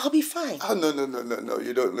with it. I'll be fine. Oh, no.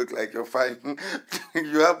 You don't look like you're fine.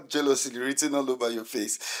 You have jealousy written all over your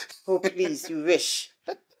face. Oh, please, you wish.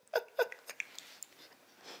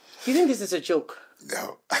 You think this is a joke?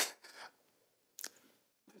 No.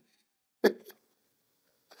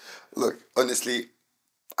 Look, honestly,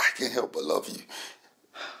 I can't help but love you.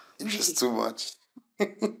 It's just too much.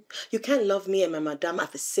 You can't love me and my madame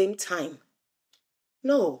at the same time.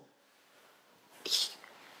 No.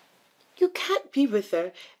 You can't be with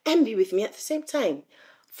her and be with me at the same time.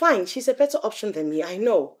 Fine, she's a better option than me, I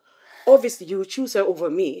know. Obviously, you would choose her over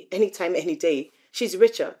me anytime, any day. She's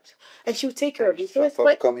richer, and she'll take care of you. So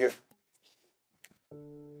Come here.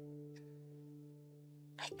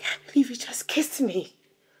 I can't believe you just kissed me.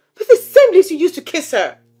 With the same lips you used to kiss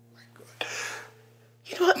her. Oh my God.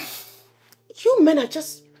 You know what? You men are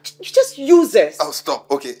just users. Oh,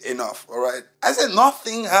 stop. Okay, enough, all right? I said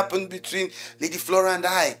nothing happened between Lady Flora and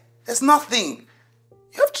I. There's nothing.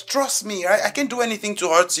 You have to trust me, right? I can't do anything to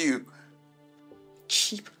hurt you.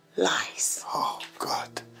 Cheap lies. Oh,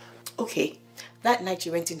 God. Okay, that night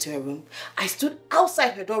you went into her room, I stood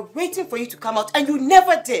outside her door waiting for you to come out and you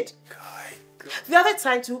never did. God. The other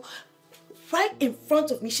time too, right in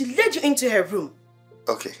front of me, she led you into her room.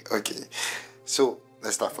 Okay. So,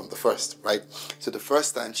 let's start from the first, right? So the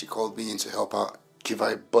first time she called me in to help her give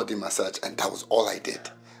her a body massage, and that was all I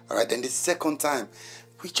did. All right, then the second time,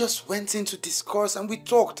 we just went in to discuss and we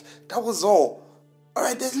talked. That was all. All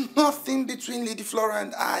right, there's nothing between Lady Flora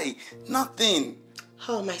and I. Nothing.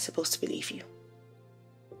 How am I supposed to believe you?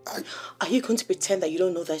 Are you going to pretend that you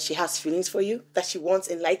don't know that she has feelings for you? That she wants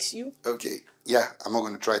and likes you? Okay, yeah, I'm not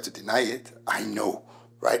going to try to deny it. I know,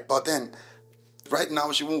 right? But then, right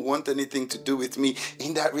now, she won't want anything to do with me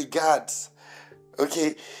in that regards.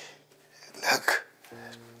 Okay? Look,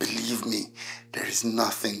 believe me, there is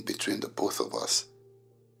nothing between the both of us.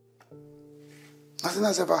 Nothing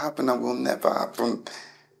has ever happened and will never happen.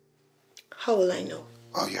 How will I know?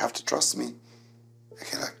 Oh, you have to trust me.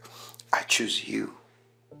 Okay, look, I choose you.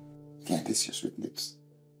 Yeah, this is your sweet lips.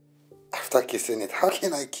 After kissing it, how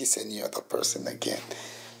can I kiss any other person again?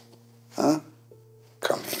 Huh?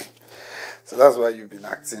 Come here. So that's why you've been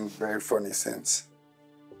acting very funny since.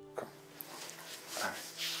 Come.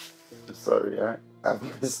 I'm sorry,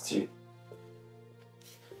 I've missed you.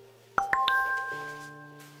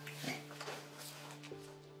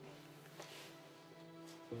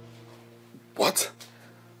 What?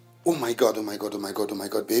 Oh my God, oh my God, oh my God, oh my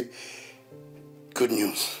God, babe. Good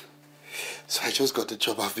news. So I just got the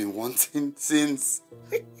job I've been wanting since.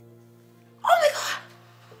 Oh my God!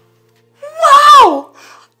 Wow!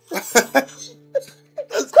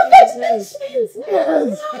 Congratulations!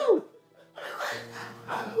 Yes! Wow!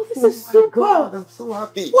 Oh, this is so good. I'm so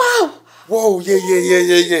happy. Wow! Whoa,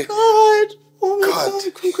 yeah. God! Oh my God.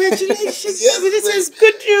 God, congratulations! Yes, This is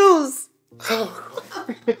good news! Oh.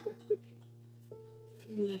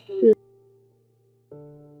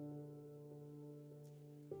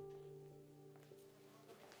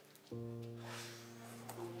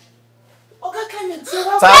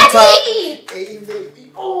 Tanta! Hey,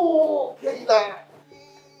 baby. Oh, Kayla.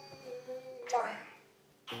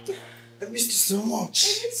 I missed you so much.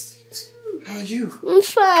 How are you? I'm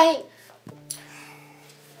fine.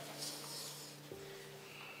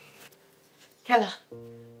 Kayla,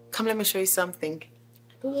 come let me show you something.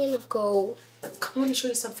 I'm gonna go. Come let me show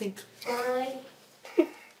you something. Bye.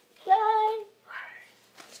 Bye.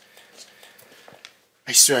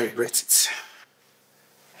 I swear I regret it.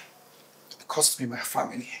 It cost me my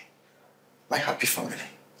family. My happy family.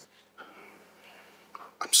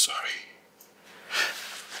 I'm sorry.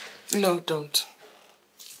 No, don't.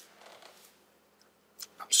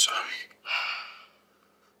 I'm sorry.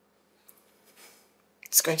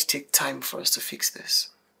 It's going to take time for us to fix this.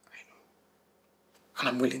 I know. And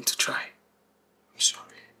I'm willing to try. I'm sorry.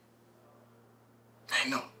 I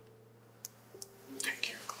know. Thank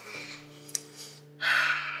you.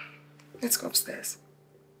 Let's go upstairs.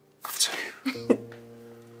 After you.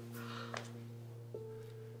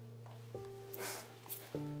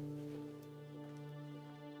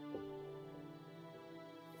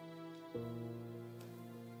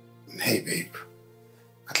 Hey, babe.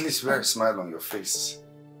 At least wear a smile on your face.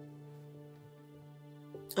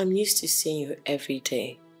 I'm used to seeing you every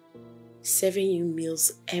day, serving you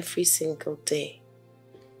meals every single day.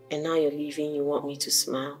 And now you're leaving, you want me to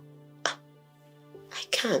smile. I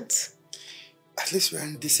can't. At least we're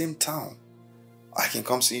in the same town. I can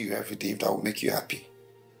come see you every day if that will make you happy.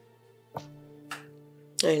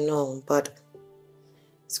 I know, but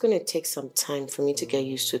it's going to take some time for me to get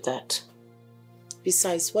used to that.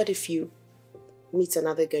 Besides, what if you meet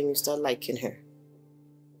another girl and you start liking her?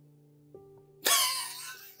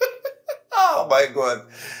 Oh my God.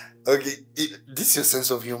 Okay, this your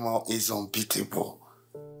sense of humor is unbeatable.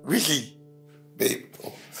 Really? Babe,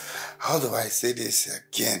 how do I say this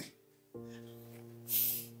again?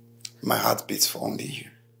 My heart beats for only you.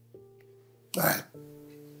 Alright.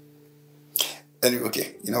 Anyway,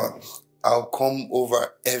 okay, you know what? I'll come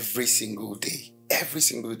over every single day. Every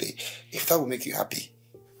single day. If that will make you happy,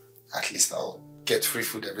 at least I'll get free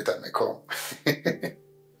food every time I come.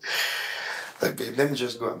 Like, babe, let me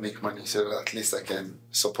just go and make money so that at least I can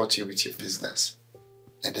support you with your business.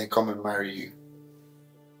 And then come and marry you.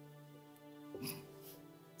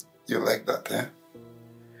 You like that, eh?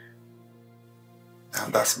 Now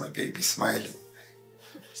that's my baby smiling.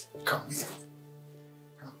 Come here.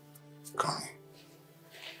 Come here.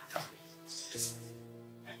 Come.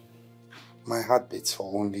 My heart beats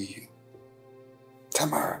for only you.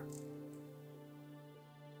 Tamara.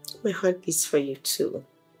 My heart beats for you too.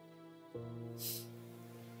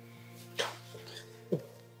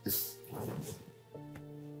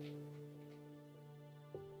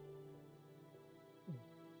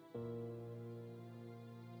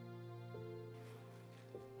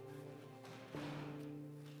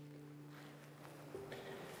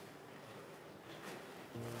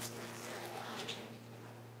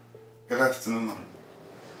 Good afternoon, ma'am.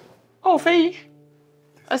 Oh, Faye,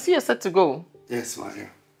 I see you're set to go. Yes, ma'am.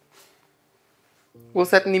 We'll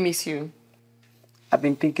certainly miss you. I've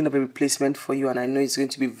been thinking of a replacement for you, and I know it's going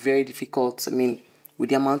to be very difficult. I mean, with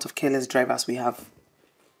the amount of careless drivers we have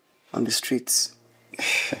on the streets.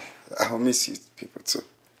 I'll miss you people too.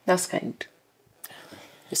 That's kind.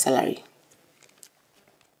 Your salary.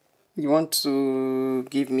 You want to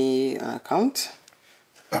give me an account?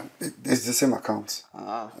 It's the same account.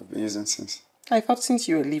 Ah. I've been using since. I thought since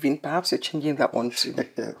you were leaving, perhaps you're changing that one too.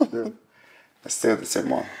 Yeah, no. It's still the same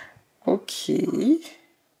one. Okay.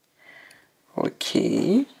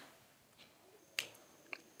 Okay.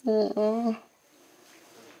 You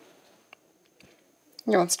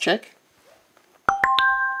want to check?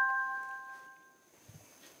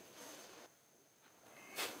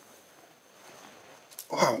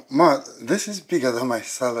 Wow, Ma, this is bigger than my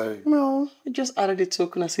salary. No, I just added a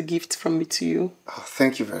token as a gift from me to you. Oh,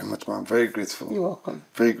 thank you very much, Ma. I'm very grateful. You're welcome.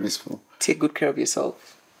 Very grateful. Take good care of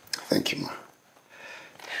yourself. Thank you, Ma.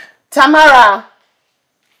 Tamara!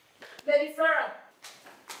 Lady Flora!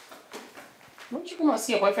 Won't you come and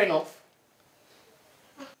see your boyfriend off?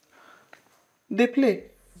 They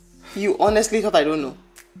play. You honestly thought I don't know?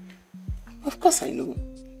 Of course I know.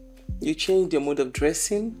 You changed your mode of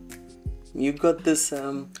dressing. You got this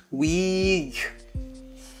wig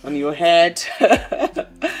on your head. I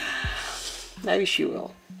wish you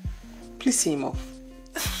well. Please see him off.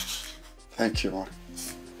 Thank you, Ma.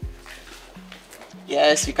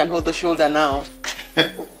 Yes, you can hold the shoulder now.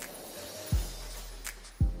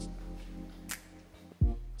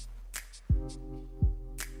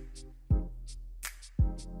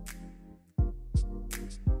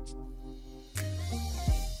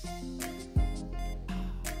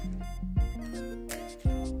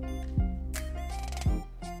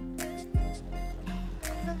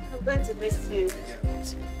 I'm going to miss you.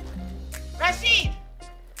 Rashid!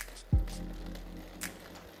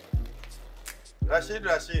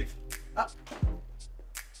 Rashid.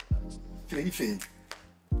 Faye.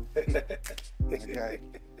 Okay.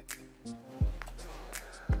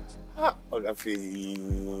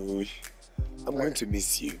 I'm going to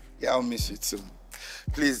miss you. Yeah, I'll miss you too.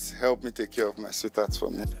 Please help me take care of my sweetheart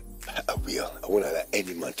for me. I will. I won't allow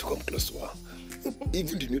any man to come close to her.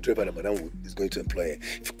 Even the new driver that Madam is going to employ.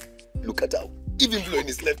 Look at her. Even blowing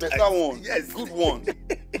his left Better eye. one. Yes. Good one.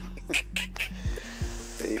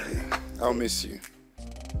 Baby, I'll miss you.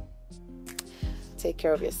 Take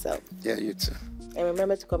care of yourself. Yeah, you too. And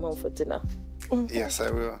remember to come home for dinner. Yes, I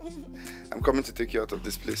will. I'm coming to take you out of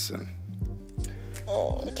this place soon.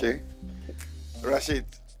 Okay? Rashid,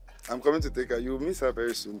 I'm coming to take her. You'll miss her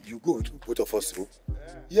very soon. You go to both of us.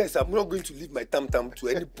 Yes, I'm not going to leave my tam-tam to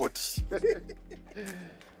anybody.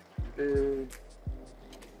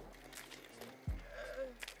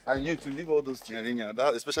 And you to leave all those chingarinya,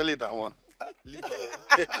 especially that one. Leave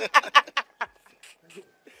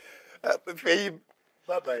Faye,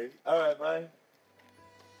 bye-bye. All right, bye.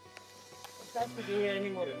 It's not to be here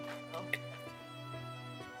anymore.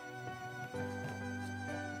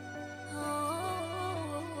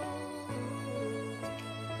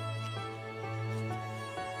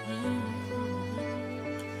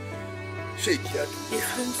 Shake your It's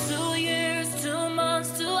been 2 years, 2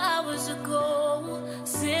 months, 2 hours ago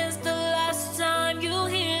since the last time you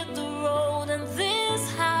hit the road, and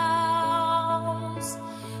this house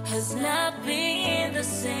has not been the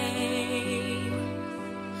same.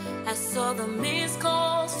 I saw the missed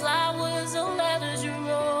calls, flowers, and letters you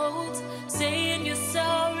wrote, saying you're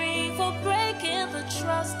sorry for breaking the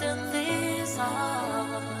trust, and this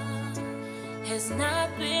heart has not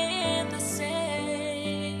been